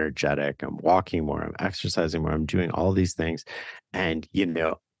more energetic. I'm walking more. I'm exercising more. I'm doing all these things. And,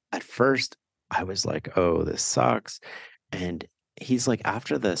 at first I was like, oh, this sucks. And he's like,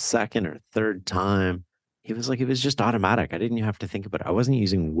 after the second or third time, he was like, it was just automatic. I didn't even have to think about it. I wasn't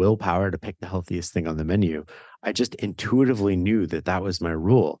using willpower to pick the healthiest thing on the menu. I just intuitively knew that that was my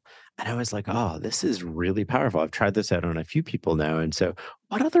rule. And I was like, oh, this is really powerful. I've tried this out on a few people now. And so,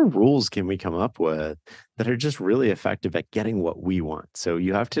 what other rules can we come up with that are just really effective at getting what we want? So,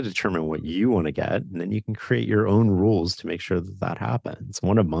 you have to determine what you want to get, and then you can create your own rules to make sure that that happens.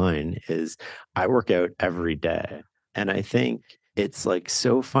 One of mine is I work out every day. And I think it's like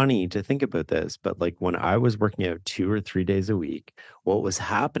so funny to think about this, but like when I was working out 2 or 3 days a week, what was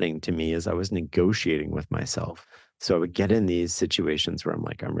happening to me is I was negotiating with myself. So I would get in these situations where I'm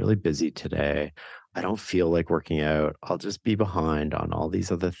like, I'm really busy today. I don't feel like working out. I'll just be behind on all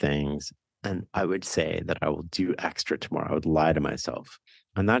these other things. And I would say that I will do extra tomorrow. I would lie to myself.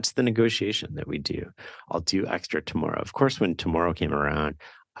 And that's the negotiation that we do. I'll do extra tomorrow. Of course, when tomorrow came around,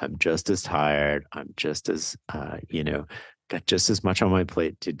 I'm just as tired. I'm just as, got just as much on my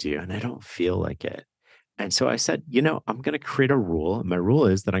plate to do, and I don't feel like it. And so I said, I'm going to create a rule. My rule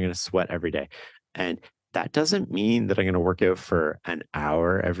is that I'm going to sweat every day. And that doesn't mean that I'm going to work out for an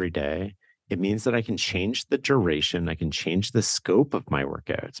hour every day. It means that I can change the duration, I can change the scope of my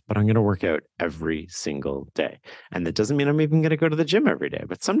workouts, but I'm going to work out every single day. And that doesn't mean I'm even going to go to the gym every day,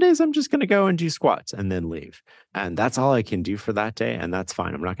 but some days I'm just going to go and do squats and then leave. And that's all I can do for that day. And that's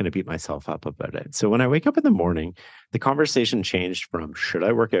fine. I'm not going to beat myself up about it. So when I wake up in the morning, the conversation changed from should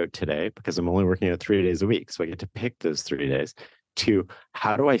I work out today? Because I'm only working out 3 days a week. So I get to pick those 3 days, to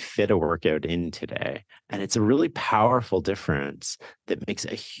how do I fit a workout in today? And it's a really powerful difference that makes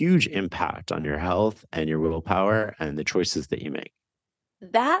a huge impact on your health and your willpower and the choices that you make.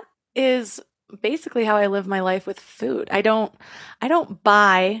 That is basically how I live my life with food. I don't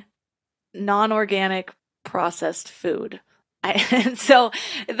buy non-organic processed food. And so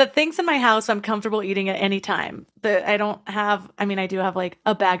the things in my house I'm comfortable eating at any time. I do have like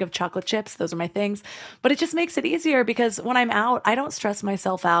a bag of chocolate chips. Those are my things. But it just makes it easier because when I'm out, I don't stress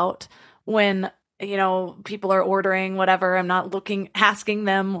myself out when, people are ordering whatever. I'm not asking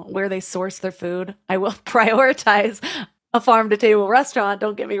them where they source their food. I will prioritize a farm to table restaurant,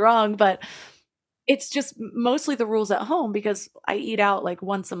 don't get me wrong, but it's just mostly the rules at home because I eat out like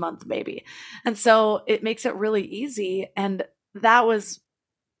once a month maybe. And so it makes it really easy. And that was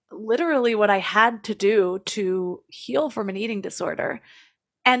literally what I had to do to heal from an eating disorder.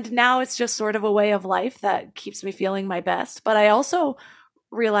 And now it's just sort of a way of life that keeps me feeling my best. But I also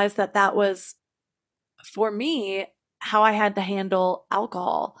realized that that was, for me, how I had to handle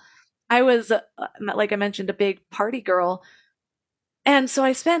alcohol. I was, like I mentioned, a big party girl. And so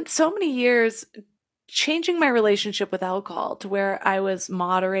I spent so many years changing my relationship with alcohol to where I was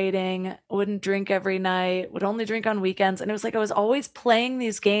moderating, wouldn't drink every night, would only drink on weekends. And it was like I was always playing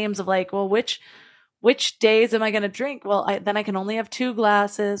these games of like, well, which days am I going to drink? Well, then I can only have 2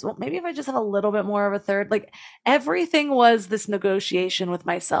 glasses. Well, maybe if I just have a little bit more of a third. Like everything was this negotiation with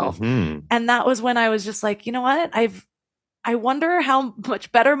myself. Mhm. And that was when I was just like, you know what? I wonder how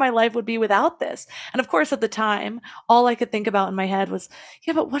much better my life would be without this. And of course, at the time, all I could think about in my head was,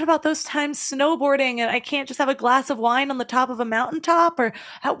 yeah, but what about those times snowboarding and I can't just have a glass of wine on the top of a mountaintop or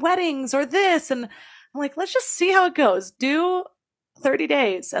at weddings or this? And I'm like, let's just see how it goes. Do 30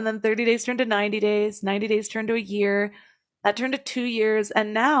 days. And then 30 days turned to 90 days. 90 days turned to a year. That turned to 2 years.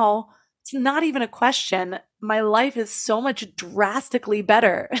 And now it's not even a question. My life is so much drastically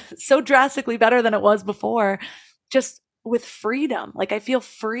better, so drastically better than it was before. Just with freedom. Like I feel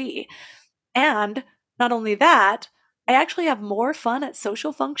free. And not only that, I actually have more fun at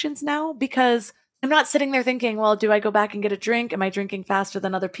social functions now because I'm not sitting there thinking, well, do I go back and get a drink? Am I drinking faster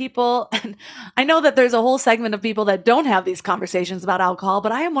than other people? And I know that there's a whole segment of people that don't have these conversations about alcohol,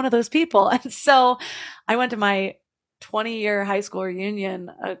 but I am one of those people. And so I went to my 20-year high school reunion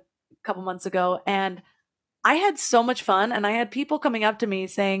a couple months ago, and I had so much fun, and I had people coming up to me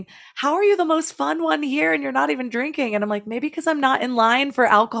saying, "How are you the most fun one here and you're not even drinking?" And I'm like, "Maybe because I'm not in line for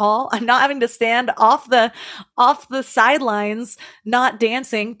alcohol. I'm not having to stand off the sidelines, not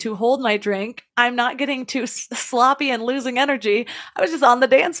dancing to hold my drink. I'm not getting too sloppy and losing energy. I was just on the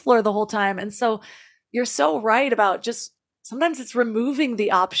dance floor the whole time." And so you're so right about just sometimes it's removing the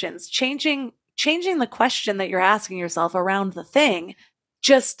options, changing the question that you're asking yourself around the thing.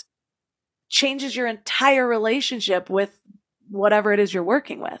 Just changes your entire relationship with whatever it is you're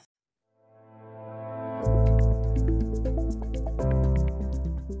working with.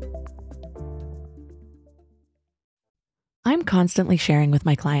 I'm constantly sharing with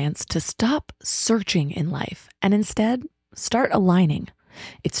my clients to stop searching in life and instead start aligning.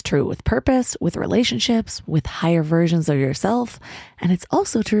 It's true with purpose, with relationships, with higher versions of yourself, and it's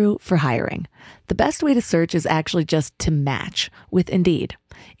also true for hiring. The best way to search is actually just to match with Indeed.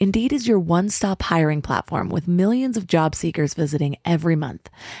 Indeed is your one-stop hiring platform with millions of job seekers visiting every month,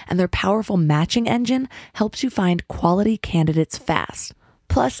 and their powerful matching engine helps you find quality candidates fast.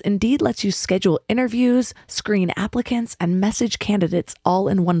 Plus, Indeed lets you schedule interviews, screen applicants, and message candidates all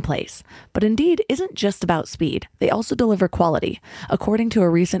in one place. But Indeed isn't just about speed. They also deliver quality. According to a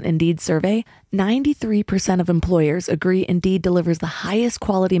recent Indeed survey, 93% of employers agree Indeed delivers the highest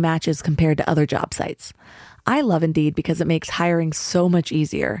quality matches compared to other job sites. I love Indeed because it makes hiring so much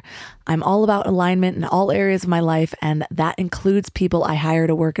easier. I'm all about alignment in all areas of my life, and that includes people I hire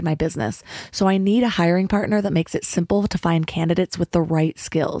to work in my business. So I need a hiring partner that makes it simple to find candidates with the right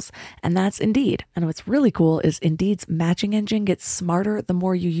skills. And that's Indeed. And what's really cool is Indeed's matching engine gets smarter the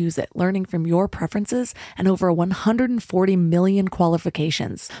more you use it, learning from your preferences and over 140 million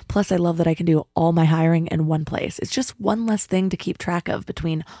qualifications. Plus, I love that I can do all my hiring in one place. It's just one less thing to keep track of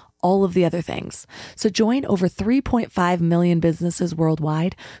between all of the other things. So join over 3.5 million businesses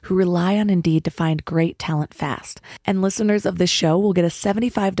worldwide who rely on Indeed to find great talent fast. And listeners of this show will get a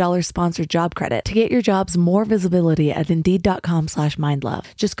 $75 sponsored job credit to get your jobs more visibility at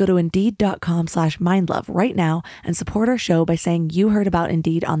Indeed.com/mindlove. Just go to Indeed.com/mindlove right now and support our show by saying you heard about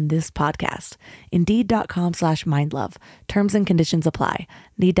Indeed on this podcast. Indeed.com/mindlove. Terms and conditions apply.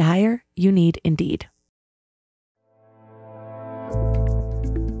 Need to hire? You need Indeed.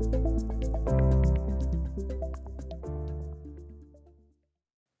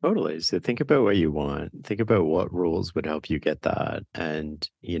 Totally. So think about what you want. Think about what rules would help you get that. And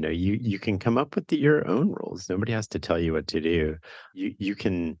you can come up with your own rules. Nobody has to tell you what to do. You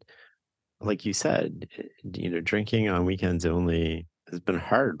can, like you said, drinking on weekends only has been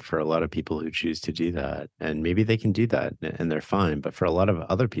hard for a lot of people who choose to do that. And maybe they can do that and they're fine. But for a lot of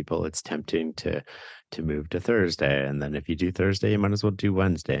other people, it's tempting to move to Thursday. And then if you do Thursday, you might as well do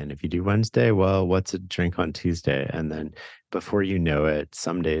Wednesday. And if you do Wednesday, well, what's a drink on Tuesday? And then before you know it,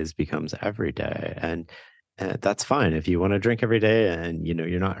 some days becomes every day. And that's fine if you want to drink every day and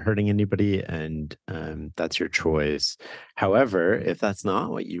you're not hurting anybody, and that's your choice. However, if that's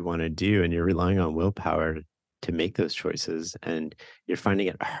not what you want to do and you're relying on willpower to make those choices and you're finding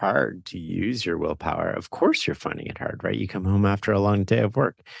it hard to use your willpower, of course you're finding it hard, right? You come home after a long day of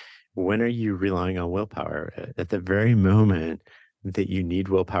work. When are you relying on willpower? At the very moment that you need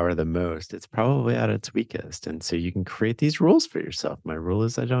willpower the most, it's probably at its weakest. And so you can create these rules for yourself. My rule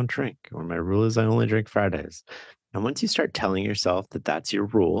is I don't drink, or my rule is I only drink Fridays. And once you start telling yourself that that's your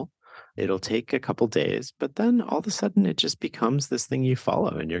rule, it'll take a couple days, but then all of a sudden it just becomes this thing you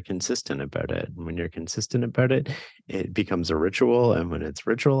follow and you're consistent about it. And when you're consistent about it, it becomes a ritual. And when it's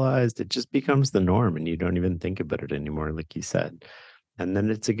ritualized, it just becomes the norm and you don't even think about it anymore, like you said. And then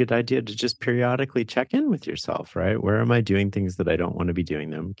it's a good idea to just periodically check in with yourself, right? Where am I doing things that I don't want to be doing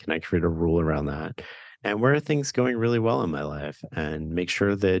them? Can I create a rule around that? And where are things going really well in my life? And make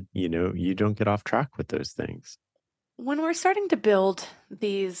sure that, you don't get off track with those things. When we're starting to build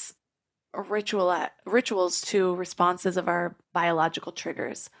these rituals to responses of our biological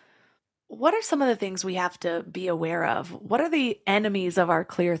triggers, what are some of the things we have to be aware of? What are the enemies of our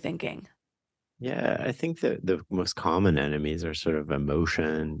clear thinking? Yeah, I think that the most common enemies are sort of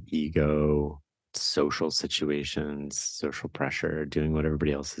emotion, ego, social situations, social pressure, doing what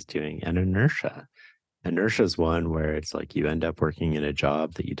everybody else is doing, and inertia. Inertia is one where it's like you end up working in a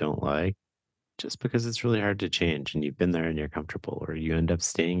job that you don't like just because it's really hard to change and you've been there and you're comfortable, or you end up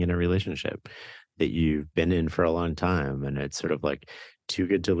staying in a relationship that you've been in for a long time. And it's sort of like too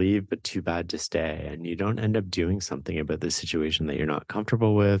good to leave, but too bad to stay. And you don't end up doing something about the situation that you're not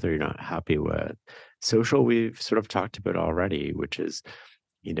comfortable with or you're not happy with. Social, we've sort of talked about already, which is,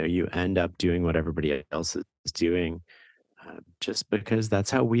 you end up doing what everybody else is doing just because that's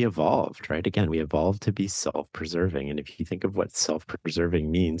how we evolved, right? Again, we evolved to be self preserving. And if you think of what self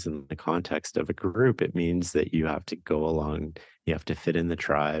preserving means in the context of a group, it means that you have to go along, you have to fit in the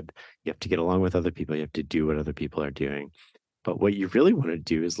tribe, you have to get along with other people, you have to do what other people are doing. But what you really want to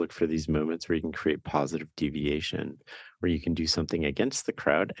do is look for these moments where you can create positive deviation, where you can do something against the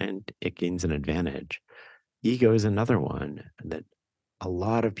crowd and it gains an advantage. Ego is another one that a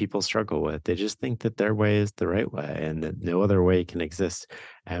lot of people struggle with. They just think that their way is the right way and that no other way can exist.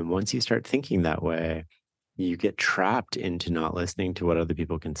 And once you start thinking that way, you get trapped into not listening to what other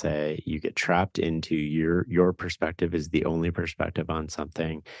people can say. You get trapped into your perspective is the only perspective on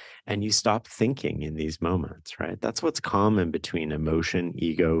something, and you stop thinking in these moments, right? That's what's common between emotion,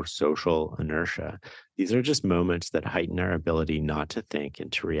 ego, social, inertia. These are just moments that heighten our ability not to think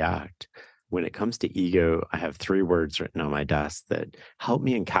and to react. When it comes to ego, I have 3 words written on my desk that help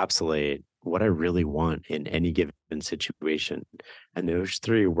me encapsulate what I really want in any given situation. And those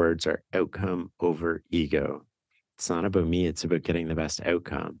 3 words are outcome over ego. It's not about me, it's about getting the best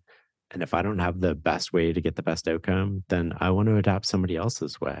outcome. And if I don't have the best way to get the best outcome, then I want to adapt somebody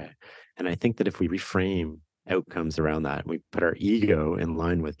else's way. And I think that if we reframe outcomes around that and we put our ego in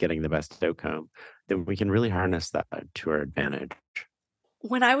line with getting the best outcome, then we can really harness that to our advantage.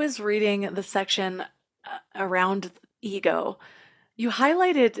 When I was reading the section around ego, you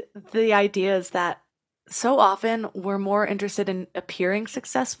highlighted the ideas that so often we're more interested in appearing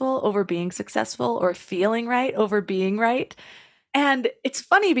successful over being successful or feeling right over being right. And it's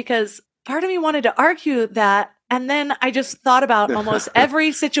funny because part of me wanted to argue that. And then I just thought about almost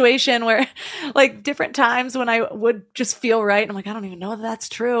every situation where, like, different times when I would just feel right. I'm like, I don't even know that that's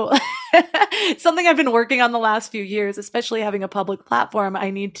true. It's something I've been working on the last few years, especially having a public platform.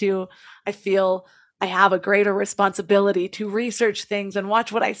 I feel I have a greater responsibility to research things and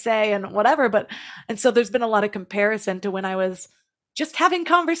watch what I say and whatever. And so there's been a lot of comparison to when I was just having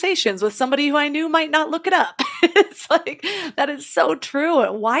conversations with somebody who I knew might not look it up. It's like, that is so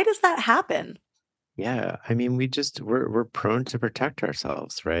true. Why does that happen? Yeah, I mean, we're prone to protect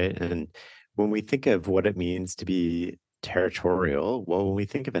ourselves, right? And when we think of what it means to be territorial, well, when we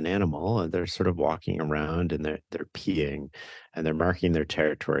think of an animal, they're sort of walking around and they're peeing and they're marking their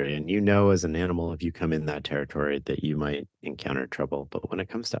territory. And as an animal, if you come in that territory, that you might encounter trouble. But when it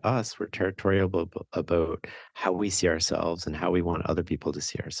comes to us, we're territorial about how we see ourselves and how we want other people to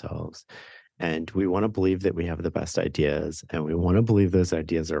see ourselves. And we want to believe that we have the best ideas and we want to believe those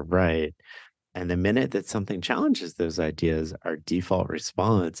ideas are right. And the minute that something challenges those ideas, our default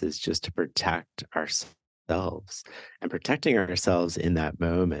response is just to protect ourselves. And protecting ourselves in that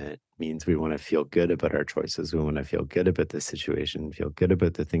moment means we want to feel good about our choices. We want to feel good about the situation, feel good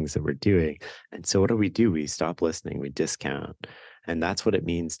about the things that we're doing. And so what do? We stop listening, we discount. And that's what it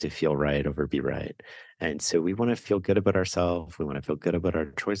means to feel right over be right. And so we want to feel good about ourselves. We want to feel good about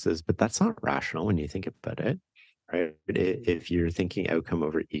our choices, but that's not rational when you think about it. Right. If you're thinking outcome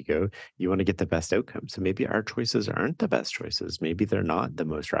over ego, you want to get the best outcome. So maybe our choices aren't the best choices. Maybe they're not the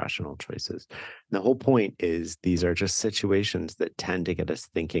most rational choices. And the whole point is these are just situations that tend to get us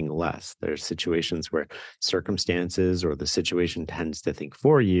thinking less. There's situations where circumstances or the situation tends to think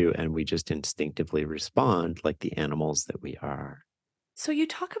for you, and we just instinctively respond like the animals that we are. So you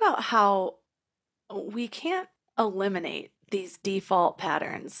talk about how we can't eliminate these default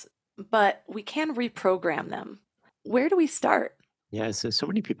patterns, but we can reprogram them. Where do we start? Yeah, so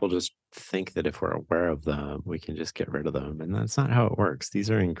many people just think that if we're aware of them, we can just get rid of them. And that's not how it works. These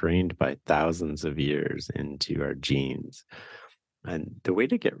are ingrained by thousands of years into our genes. And the way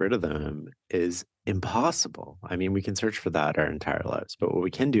to get rid of them is impossible. I mean, we can search for that our entire lives, but what we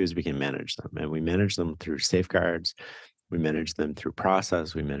can do is we can manage them. And we manage them through safeguards. We manage them through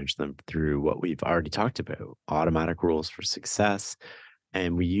process. We manage them through what we've already talked about, automatic rules for success.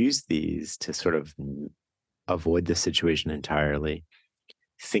 And we use these to sort of avoid the situation entirely,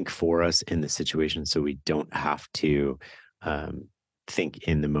 think for us in the situation so we don't have to think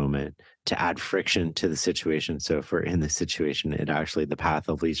in the moment, to add friction to the situation. So if we're in the situation, it actually, the path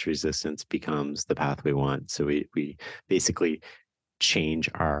of least resistance becomes the path we want. So we basically change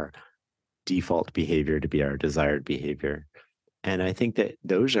our default behavior to be our desired behavior. And I think that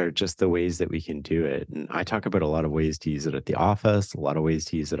those are just the ways that we can do it. And I talk about a lot of ways to use it at the office, a lot of ways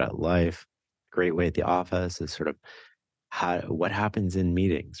to use it at life. Great way at the office is sort of what happens in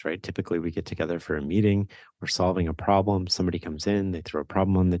meetings, right? Typically, we get together for a meeting, we're solving a problem. Somebody comes in, they throw a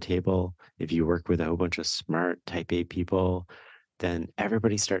problem on the table. If you work with a whole bunch of smart type A people, then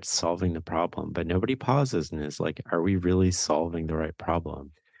everybody starts solving the problem, but nobody pauses and is like, are we really solving the right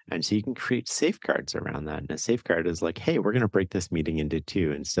problem? And so you can create safeguards around that. And a safeguard is like, hey, we're going to break this meeting into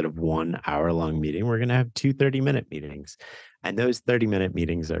two. Instead of 1 hour long meeting, we're going to have two 30-minute meetings. And those 30-minute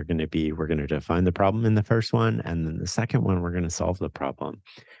meetings are going to be, we're going to define the problem in the first one. And then the second one, we're going to solve the problem.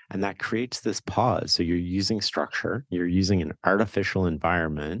 And that creates this pause. So you're using structure, you're using an artificial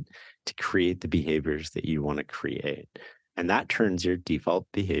environment to create the behaviors that you want to create. And that turns your default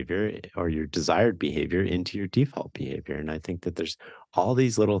behavior or your desired behavior into your default behavior. And I think that there's all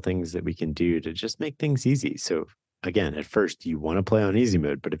these little things that we can do to just make things easy. So again, at first you want to play on easy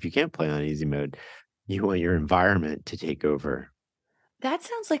mode, but if you can't play on easy mode, you want your environment to take over. That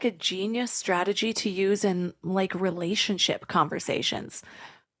sounds like a genius strategy to use in like relationship conversations.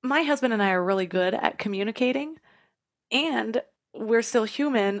 My husband and I are really good at communicating, and we're still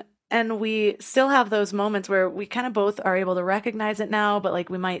human, and we still have those moments where we kind of both are able to recognize it now, but like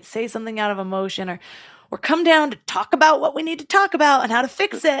we might say something out of emotion or come down to talk about what we need to talk about and how to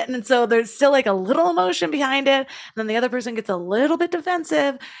fix it. And so there's still like a little emotion behind it. And then the other person gets a little bit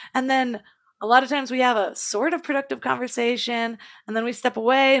defensive. And then a lot of times we have a sort of productive conversation, and then we step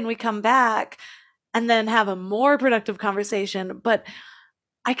away and we come back and then have a more productive conversation. But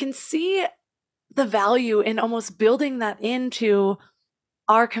I can see the value in almost building that into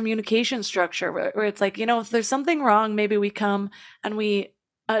our communication structure where it's like, if there's something wrong, maybe we come and we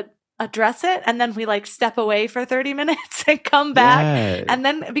address it, and then we like step away for 30 minutes and come back. Yeah. And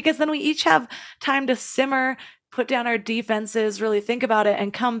then because then we each have time to simmer, put down our defenses, really think about it,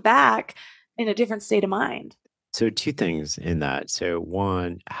 and come back in a different state of mind. So two things in that. So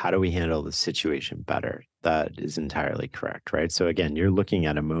one, how do we handle the situation better? That is entirely correct, right? So again, you're looking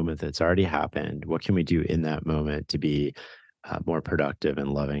at a moment that's already happened. What can we do in that moment to be more productive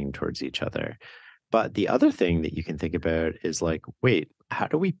and loving towards each other? But the other thing that you can think about is like, wait, how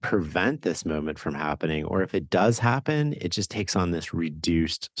do we prevent this moment from happening? Or if it does happen, it just takes on this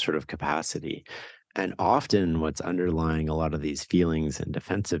reduced sort of capacity. And often what's underlying a lot of these feelings and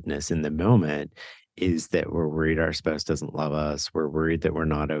defensiveness in the moment is that we're worried our spouse doesn't love us. We're worried that we're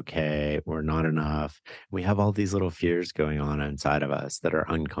not okay. We're not enough. We have all these little fears going on inside of us that are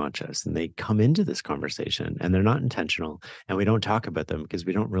unconscious, and they come into this conversation and they're not intentional. And we don't talk about them because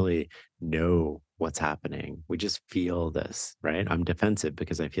we don't really know what's happening. We just feel this, right? I'm defensive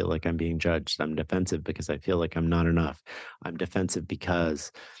because I feel like I'm being judged. I'm defensive because I feel like I'm not enough. I'm defensive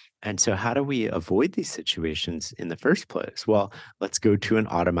because. And so, how do we avoid these situations in the first place? Well, let's go to an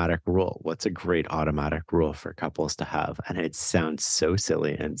automatic rule. What's a great automatic rule for couples to have? And it sounds so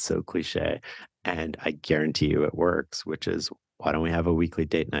silly and so cliche. And I guarantee you it works, which is why don't we have a weekly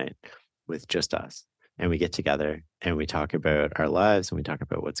date night with just us? And we get together and we talk about our lives and we talk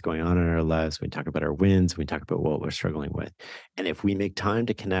about what's going on in our lives. We talk about our wins. We talk about what we're struggling with. And if we make time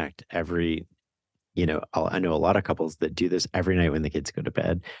to connect I know a lot of couples that do this every night when the kids go to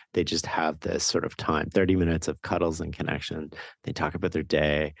bed. They just have this sort of time, 30 minutes of cuddles and connection. They talk about their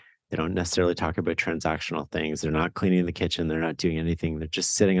day. They don't necessarily talk about transactional things. They're not cleaning the kitchen. They're not doing anything. They're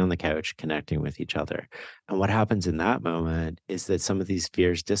just sitting on the couch, connecting with each other. And what happens in that moment is that some of these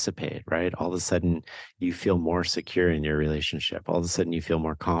fears dissipate, right? All of a sudden, you feel more secure in your relationship. All of a sudden, you feel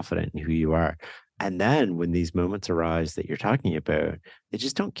more confident in who you are. And then when these moments arise that you're talking about, they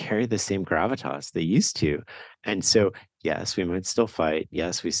just don't carry the same gravitas they used to. And so, yes, we might still fight.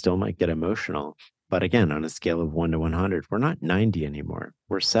 Yes, we still might get emotional. But again, on a scale of 1 to 100, we're not 90 anymore.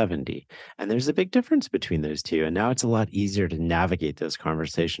 We're 70. And there's a big difference between those two. And now it's a lot easier to navigate those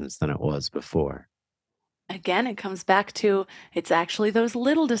conversations than it was before. Again, it comes back to it's actually those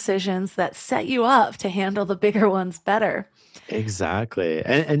little decisions that set you up to handle the bigger ones better. Exactly.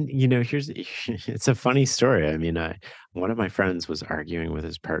 Here's it's a funny story. I mean, one of my friends was arguing with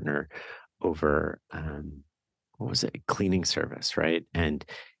his partner over what was it, cleaning service, right? And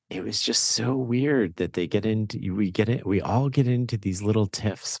it was just so weird that we all get into these little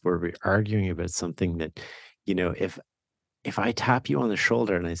tiffs where we're arguing about something that, if I tap you on the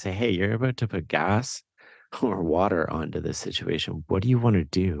shoulder and I say, hey, you're about to put gas or water onto this situation, what do you want to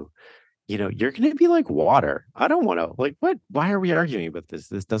do? You're going to be like, water. I don't want to, like, what? Why are we arguing about this?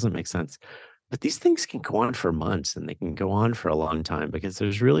 This doesn't make sense. But these things can go on for months and they can go on for a long time because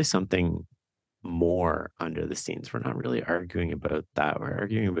there's really something more under the scenes. We're not really arguing about that. We're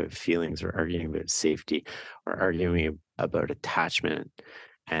arguing about feelings. We're arguing about safety. We're arguing about attachment.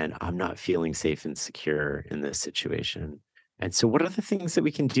 And I'm not feeling safe and secure in this situation. And so, what are the things that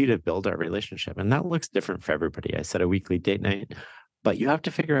we can do to build our relationship? And that looks different for everybody. I said a weekly date night, but you have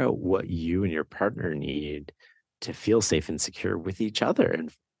to figure out what you and your partner need to feel safe and secure with each other.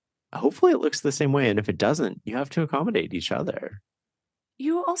 And hopefully, it looks the same way. And if it doesn't, you have to accommodate each other.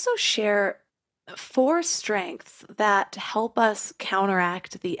 You also share four strengths that help us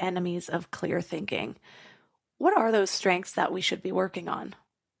counteract the enemies of clear thinking. What are those strengths that we should be working on?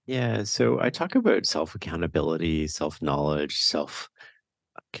 Yeah. So, I talk about self accountability, self knowledge, self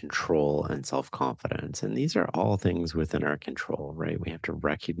control and self confidence. And these are all things within our control, right? We have to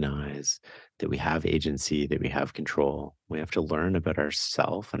recognize that we have agency, that we have control. We have to learn about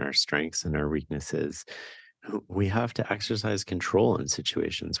ourself and our strengths and our weaknesses. We have to exercise control in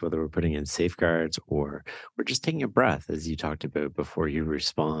situations, whether we're putting in safeguards or we're just taking a breath, as you talked about before you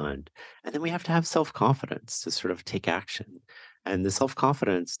respond. And then we have to have self confidence to sort of take action. And the self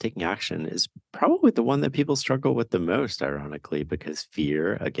confidence taking action is probably the one that people struggle with the most, ironically, because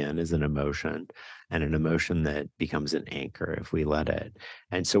fear, again, is an emotion and an emotion that becomes an anchor if we let it.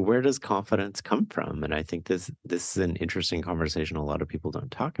 And so, where does confidence come from? And I think this is an interesting conversation a lot of people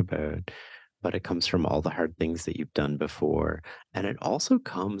don't talk about, but it comes from all the hard things that you've done before. And it also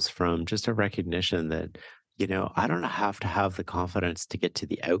comes from just a recognition that, I don't have to have the confidence to get to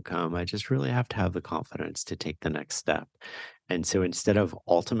the outcome. I just really have to have the confidence to take the next step. And so instead of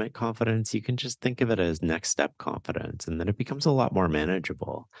ultimate confidence, you can just think of it as next step confidence, and then it becomes a lot more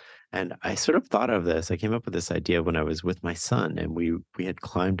manageable. And I sort of thought of this. I came up with this idea when I was with my son, and we had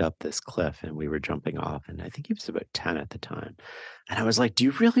climbed up this cliff and we were jumping off. And I think he was about 10 at the time. And I was like, do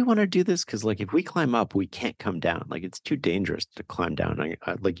you really want to do this? Because like if we climb up, we can't come down. Like it's too dangerous to climb down.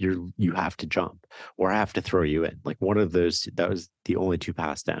 Like you have to jump, or I have to throw you in. Like one of those. That was the only two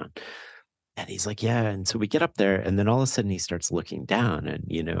paths down. And he's like, yeah. And so we get up there, and then all of a sudden he starts looking down,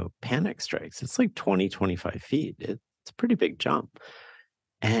 and panic strikes. It's like 20, 25 feet. It's a pretty big jump.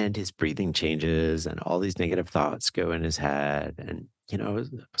 And his breathing changes, and all these negative thoughts go in his head. And, it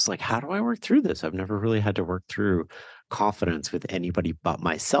was like, how do I work through this? I've never really had to work through confidence with anybody but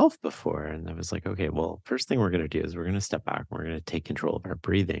myself before. And I was like, okay, well, first thing we're going to do is we're going to step back. We're going to take control of our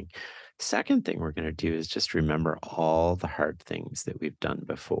breathing. Second thing we're going to do is just remember all the hard things that we've done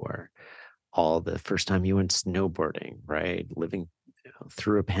before. All the first time you went snowboarding, right? Living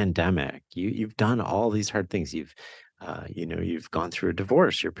through a pandemic. You've done all these hard things. You've gone through a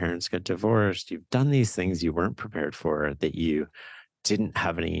divorce. Your parents got divorced. You've done these things you weren't prepared for, that you didn't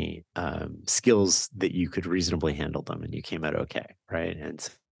have any skills that you could reasonably handle them, and you came out okay, right? And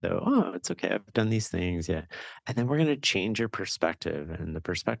so, oh, it's okay. I've done these things, yeah. And then we're going to change your perspective, and the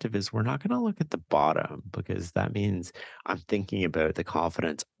perspective is we're not going to look at the bottom, because that means I'm thinking about the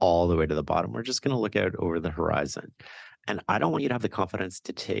confidence all the way to the bottom. We're just going to look out over the horizon. And I don't want you to have the confidence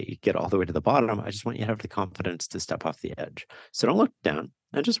to get all the way to the bottom. I just want you to have the confidence to step off the edge. So don't look down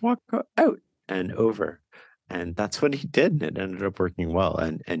and just walk out and over. And that's what he did. And it ended up working well.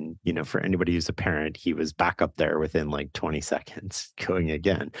 And for anybody who's a parent, he was back up there within like 20 seconds going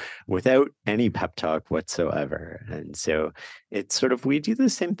again without any pep talk whatsoever. And so it's sort of, we do the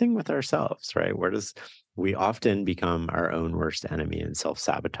same thing with ourselves, right? We often become our own worst enemy in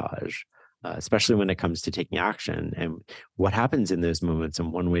self-sabotage. Especially when it comes to taking action. And what happens in those moments,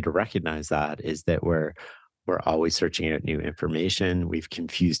 and one way to recognize that, is that we're always searching out new information. We've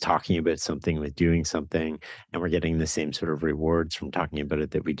confused talking about something with doing something, and we're getting the same sort of rewards from talking about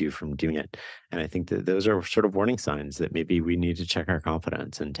it that we do from doing it. And I think that those are sort of warning signs that maybe we need to check our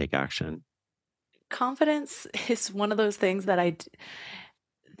confidence and take action. Confidence is one of those things that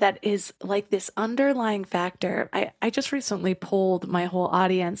is like this underlying factor. I just recently polled my whole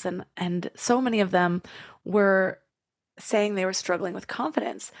audience, and so many of them were saying they were struggling with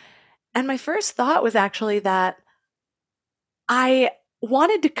confidence. And my first thought was actually that I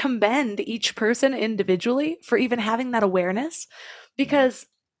wanted to commend each person individually for even having that awareness, because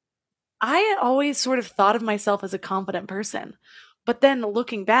I had always sort of thought of myself as a confident person. But then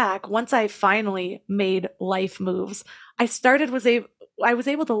looking back, once I finally made life moves, I was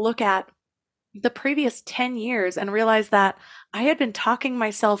able to look at the previous 10 years and realize that I had been talking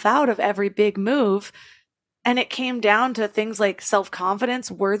myself out of every big move. And it came down to things like self-confidence,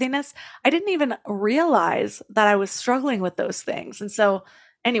 worthiness. I didn't even realize that I was struggling with those things. And so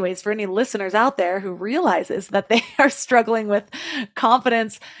anyways, for any listeners out there who realizes that they are struggling with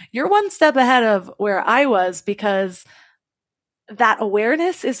confidence, you're one step ahead of where I was, because that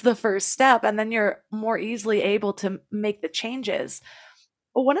awareness is the first step, and then you're more easily able to make the changes.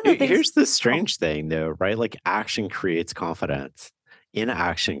 But one of the things— Here's the strange thing, though, right? Like action creates confidence.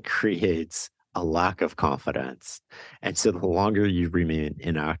 Inaction creates a lack of confidence. And so the longer you remain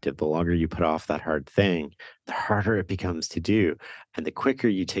inactive, the longer you put off that hard thing, the harder it becomes to do. And the quicker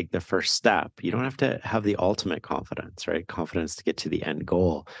you take the first step, you don't have to have the ultimate confidence, right? Confidence to get to the end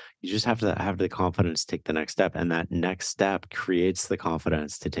goal. You just have to have the confidence to take the next step. And that next step creates the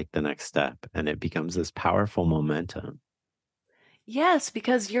confidence to take the next step. And it becomes this powerful momentum. Yes,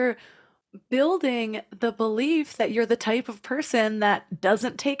 because you're building the belief that you're the type of person that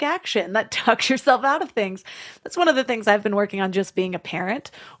doesn't take action, that tucks yourself out of things. That's one of the things I've been working on just being a parent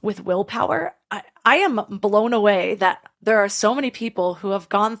with willpower. I am blown away that there are so many people who have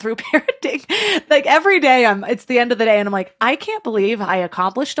gone through parenting. Like every day it's the end of the day and I'm like, I can't believe I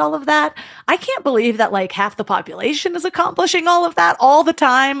accomplished all of that. I can't believe that like half the population is accomplishing all of that all the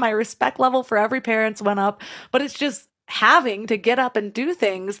time. My respect level for every parent's went up, but it's just having to get up and do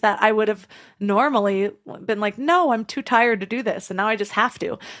things that I would have normally been like, no, I'm too tired to do this. And now I just have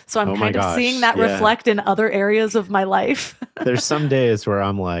to. So I'm Oh my kind of seeing gosh. that Yeah. reflect in other areas of my life. There's some days where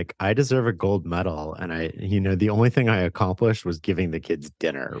I'm like, I deserve a gold medal. And the only thing I accomplished was giving the kids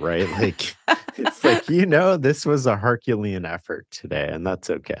dinner, right? Like, it's like, this was a Herculean effort today, and that's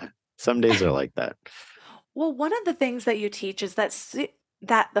okay. Some days are like that. Well, one of the things that you teach is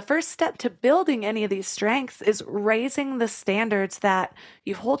that the first step to building any of these strengths is raising the standards that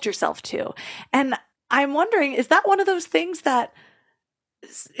you hold yourself to. And I'm wondering, is that one of those things that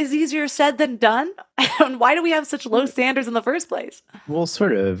is easier said than done? And why do we have such low standards in the first place? Well,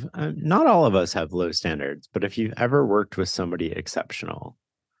 sort of. Not all of us have low standards, but if you've ever worked with somebody exceptional,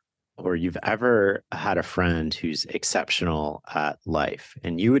 or you've ever had a friend who's exceptional at life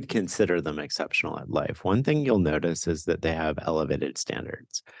and you would consider them exceptional at life, one thing you'll notice is that they have elevated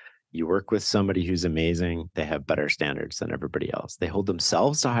standards. You work with somebody who's amazing, they have better standards than everybody else. They hold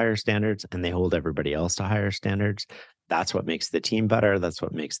themselves to higher standards and they hold everybody else to higher standards. That's what makes the team better. That's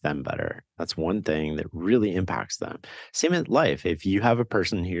what makes them better. That's one thing that really impacts them. Same in life. If you have a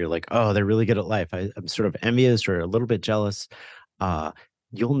person who you're like, oh, they're really good at life, I'm sort of envious or a little bit jealous. Uh,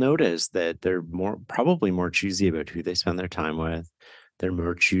 you'll notice that they're probably more choosy about who they spend their time with. They're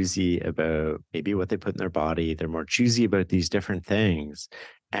more choosy about maybe what they put in their body. They're more choosy about these different things.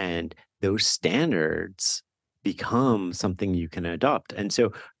 And those standards become something you can adopt. And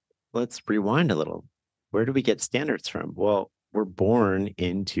so let's rewind a little. Where do we get standards from? Well, we're born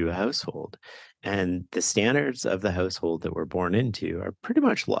into a household, and the standards of the household that we're born into are pretty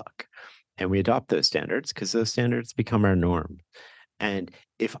much luck. And we adopt those standards because those standards become our norm. And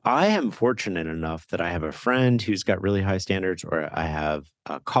if I am fortunate enough that I have a friend who's got really high standards, or I have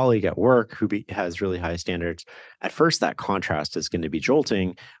a colleague at work who has really high standards, at first that contrast is going to be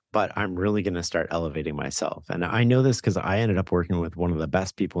jolting, but I'm really going to start elevating myself. And I know this because I ended up working with one of the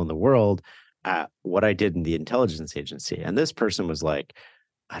best people in the world at what I did in the intelligence agency. And this person was like,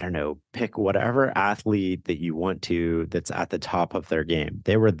 I don't know, pick whatever athlete that you want to that's at the top of their game.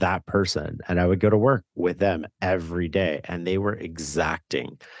 They were that person. And I would go to work with them every day, and they were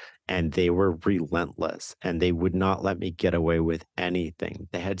exacting and they were relentless and they would not let me get away with anything.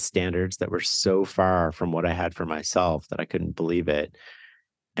 They had standards that were so far from what I had for myself that I couldn't believe it.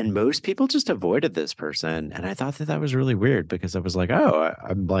 And most people just avoided this person, and I thought that that was really weird because I was like, "Oh,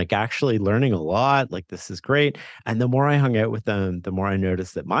 I'm, like, actually learning a lot, like, this is great," and the more I hung out with them, the more I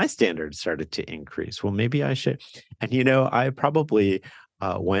noticed that my standards started to increase. Well, maybe I should and, I probably,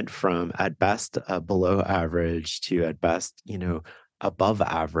 went from, at best, below average to, at best, above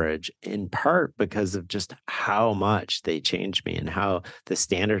average, in part because of just how much they changed me and how the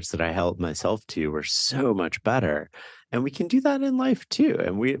standards that I held myself to were so much better. And we can do that in life too.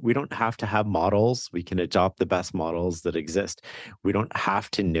 And we don't have to have models. We can adopt the best models that exist. We don't have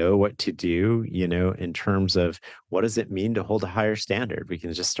to know what to do, in terms of what does it mean to hold a higher standard. We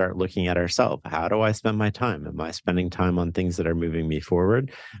can just start looking at ourselves. How do I spend my time? Am I spending time on things that are moving me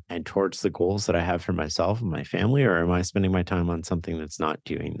forward and towards the goals that I have for myself and my family? Or am I spending my time on something that's not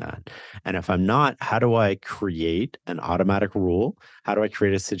doing that? And if I'm not, how do I create an automatic rule? How do I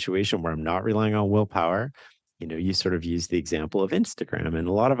create a situation where I'm not relying on willpower? You sort of use the example of Instagram, and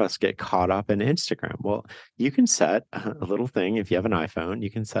a lot of us get caught up in Instagram. Well, you can set a little thing. If you have an iPhone, you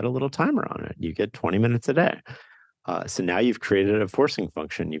can set a little timer on it. You get 20 minutes a day. So now you've created a forcing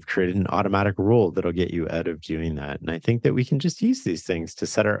function. You've created an automatic rule that'll get you out of doing that. And I think that we can just use these things to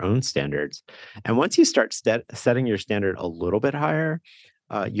set our own standards. And once you start setting your standard a little bit higher,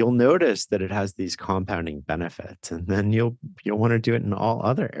 you'll notice that it has these compounding benefits, and then you'll want to do it in all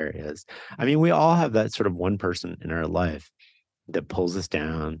other areas. I mean, we all have that sort of one person in our life that pulls us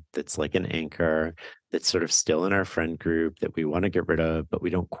down, that's like an anchor, that's sort of still in our friend group that we want to get rid of, but we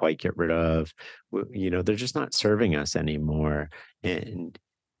don't quite get rid of. They're just not serving us anymore. And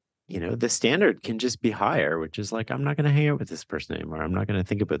the standard can just be higher, which is like, I'm not going to hang out with this person anymore. I'm not going to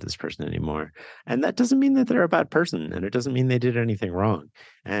think about this person anymore. And that doesn't mean that they're a bad person. And it doesn't mean they did anything wrong.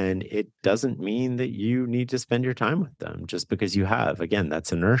 And it doesn't mean that you need to spend your time with them just because you have. Again,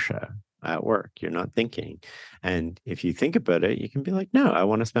 that's inertia at work. You're not thinking. And if you think about it, you can be like, no, I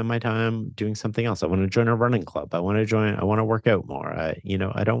want to spend my time doing something else. I want to join a running club. I want to work out more. I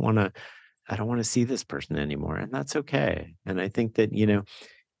don't want to see this person anymore. And that's okay. And I think that,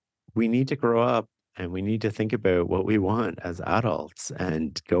 we need to grow up and we need to think about what we want as adults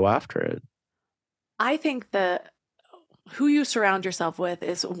and go after it. I think that who you surround yourself with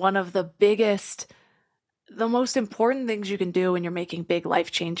is one of the most important things you can do when you're making big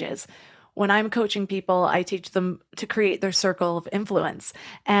life changes. When I'm coaching people, I teach them to create their circle of influence.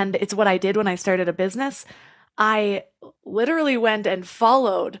 And it's what I did when I started a business. I literally went and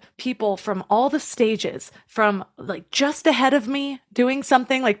followed people from all the stages, from like just ahead of me doing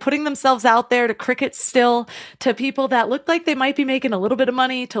something, like putting themselves out there to cricket still, to people that looked like they might be making a little bit of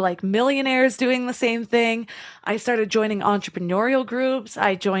money, to like millionaires doing the same thing. I started joining entrepreneurial groups.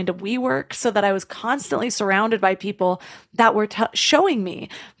 I joined a WeWork so that I was constantly surrounded by people that were showing me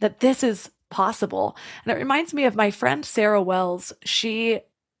that this is possible. And it reminds me of my friend Sarah Wells. She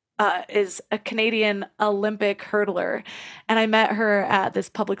is a Canadian Olympic hurdler. And I met her at this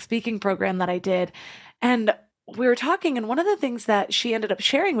public speaking program that I did. And we were talking, and one of the things that she ended up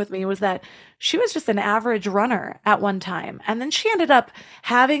sharing with me was that she was just an average runner at one time. And then she ended up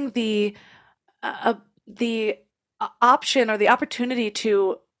having the option or the opportunity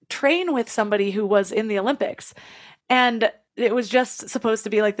to train with somebody who was in the Olympics. And it was just supposed to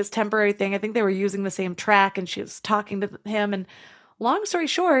be like this temporary thing. I think they were using the same track, and she was talking to him. And long story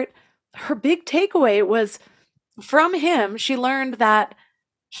short, her big takeaway was from him, she learned that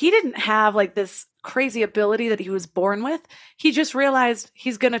he didn't have like this crazy ability that he was born with. He just realized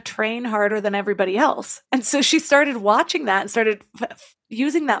he's going to train harder than everybody else. And so she started watching that and started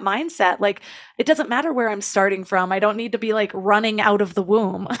using that mindset. Like, it doesn't matter where I'm starting from. I don't need to be like running out of the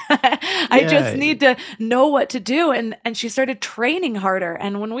womb. I just need to know what to do. And she started training harder.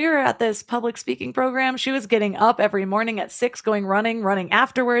 And when we were at this public speaking program, she was getting up every morning at 6, going running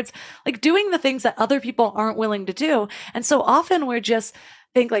afterwards, like doing the things that other people aren't willing to do. And so often we're just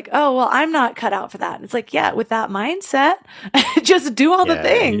think like, oh, well, I'm not cut out for that. And it's like, yeah, with that mindset, just do all the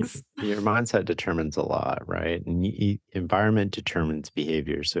things. Your mindset determines a lot, right? And environment determines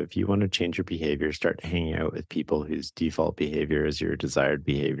behavior. So if you want to change your behavior, start hanging out with people whose default behavior is your desired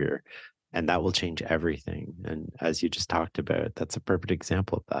behavior. And that will change everything. And as you just talked about, that's a perfect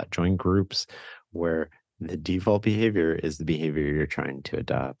example of that. Join groups where the default behavior is the behavior you're trying to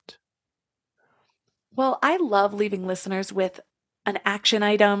adopt. Well, I love leaving listeners with an action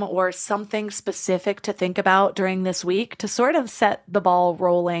item or something specific to think about during this week to sort of set the ball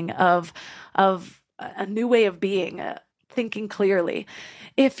rolling of a new way of being, thinking clearly.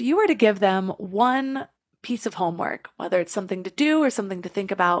 If you were to give them one piece of homework, whether it's something to do or something to think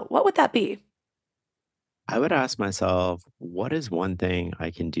about, what would that be? I would ask myself, what is one thing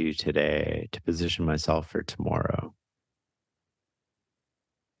I can do today to position myself for tomorrow?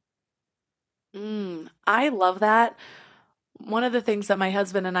 I love that. One of the things that my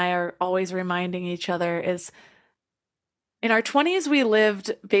husband and I are always reminding each other is in our 20s, we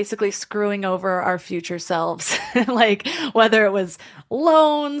lived basically screwing over our future selves, like whether it was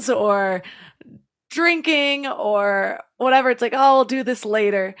loans or drinking or whatever. It's like, oh, I'll do this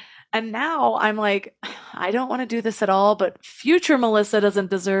later. And now I'm like, I don't want to do this at all, but future Melissa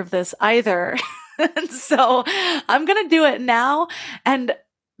doesn't deserve this either. And so I'm going to do it now. And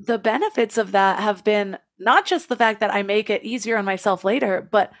the benefits of that have been not just the fact that I make it easier on myself later,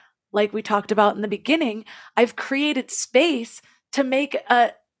 but like we talked about in the beginning, I've created space to make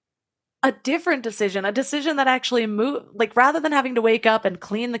a different decision, a decision that actually like rather than having to wake up and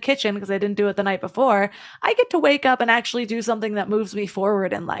clean the kitchen because I didn't do it the night before, I get to wake up and actually do something that moves me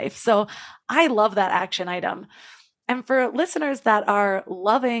forward in life. So I love that action item. And for listeners that are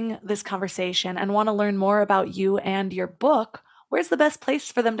loving this conversation and want to learn more about you and your book, where's the best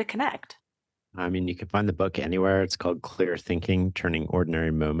place for them to connect? I mean, you can find the book anywhere. It's called Clear Thinking, Turning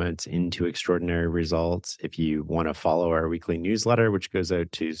Ordinary Moments into Extraordinary Results. If you want to follow our weekly newsletter, which goes out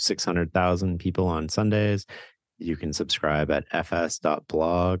to 600,000 people on Sundays, you can subscribe at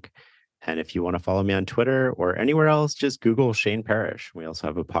fs.blog. And if you want to follow me on Twitter or anywhere else, just Google Shane Parrish. We also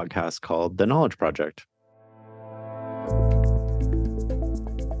have a podcast called The Knowledge Project.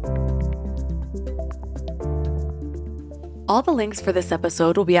 All the links for this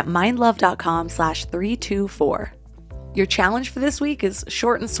episode will be at mindlove.com/324. Your challenge for this week is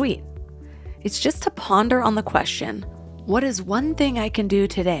short and sweet. It's just to ponder on the question, What is one thing I can do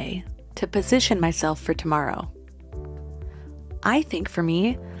today to position myself for tomorrow? I think for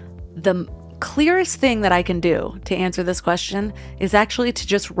me, the clearest thing that I can do to answer this question is actually to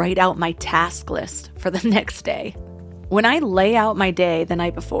just write out my task list for the next day. When I lay out my day the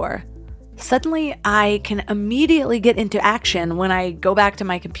night before, suddenly I can immediately get into action when I go back to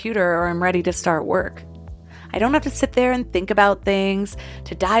my computer or I'm ready to start work. I don't have to sit there and think about things,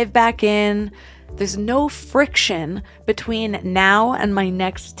 to dive back in. There's no friction between now and my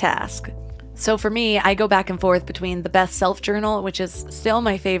next task. So for me, I go back and forth between the Best Self Journal, which is still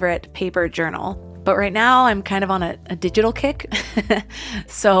my favorite paper journal. But right now I'm kind of on a digital kick.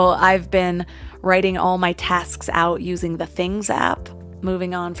 So I've been writing all my tasks out using the Things app,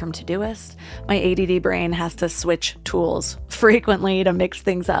 moving on from Todoist. My ADD brain has to switch tools frequently to mix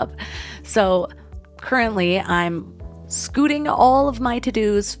things up. So currently I'm scooting all of my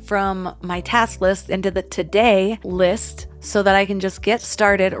to-dos from my task list into the today list so that I can just get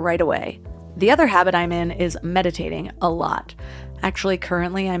started right away. The other habit I'm in is meditating a lot. Actually,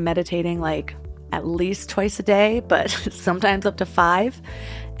 currently I'm meditating like at least twice a day, but sometimes up to 5.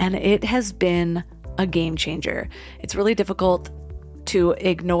 And it has been a game changer. It's really difficult to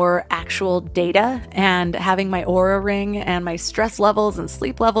ignore actual data, and having my Oura ring and my stress levels and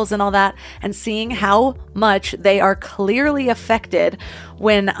sleep levels and all that, and seeing how much they are clearly affected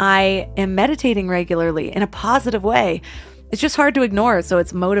when I am meditating regularly in a positive way. It's just hard to ignore, so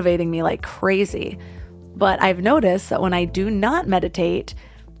it's motivating me like crazy. But I've noticed that when I do not meditate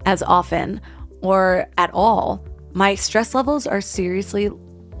as often or at all, my stress levels are seriously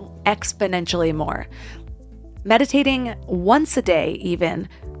exponentially more. Meditating once a day even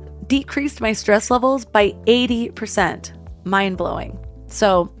decreased my stress levels by 80%. Mind-blowing.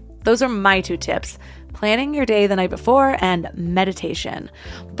 So those are my 2 tips: planning your day the night before and meditation.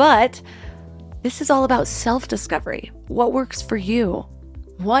 But this is all about self-discovery. What works for you?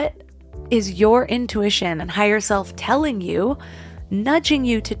 What is your intuition and higher self telling you, nudging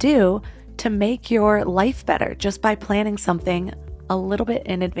you to do to make your life better just by planning something a little bit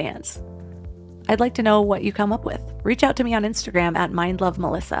in advance? I'd like to know what you come up with. Reach out to me on Instagram at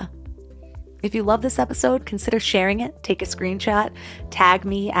MindLoveMelissa. If you love this episode, consider sharing it. Take a screenshot, tag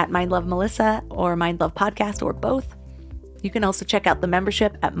me at MindLoveMelissa or MindLovePodcast or both. You can also check out the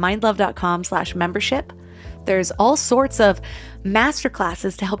membership at mindlove.com/membership. There's all sorts of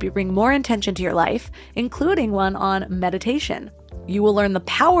masterclasses to help you bring more intention to your life, including one on meditation. You will learn the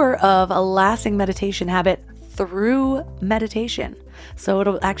power of a lasting meditation habit through meditation. So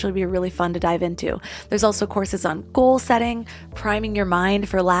it'll actually be really fun to dive into. There's also courses on goal setting, priming your mind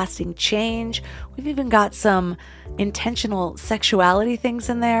for lasting change. We've even got some intentional sexuality things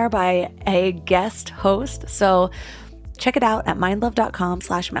in there by a guest host. So check it out at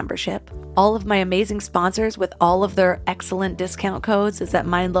mindlove.com/membership. All of my amazing sponsors with all of their excellent discount codes is at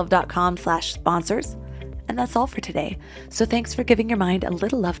mindlove.com/sponsors. And that's all for today. So thanks for giving your mind a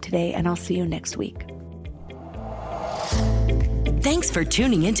little love today, and I'll see you next week. Thanks for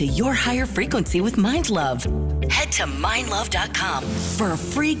tuning into Your Higher Frequency with Mind Love. Head to mindlove.com for a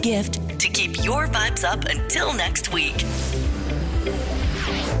free gift to keep your vibes up until next week.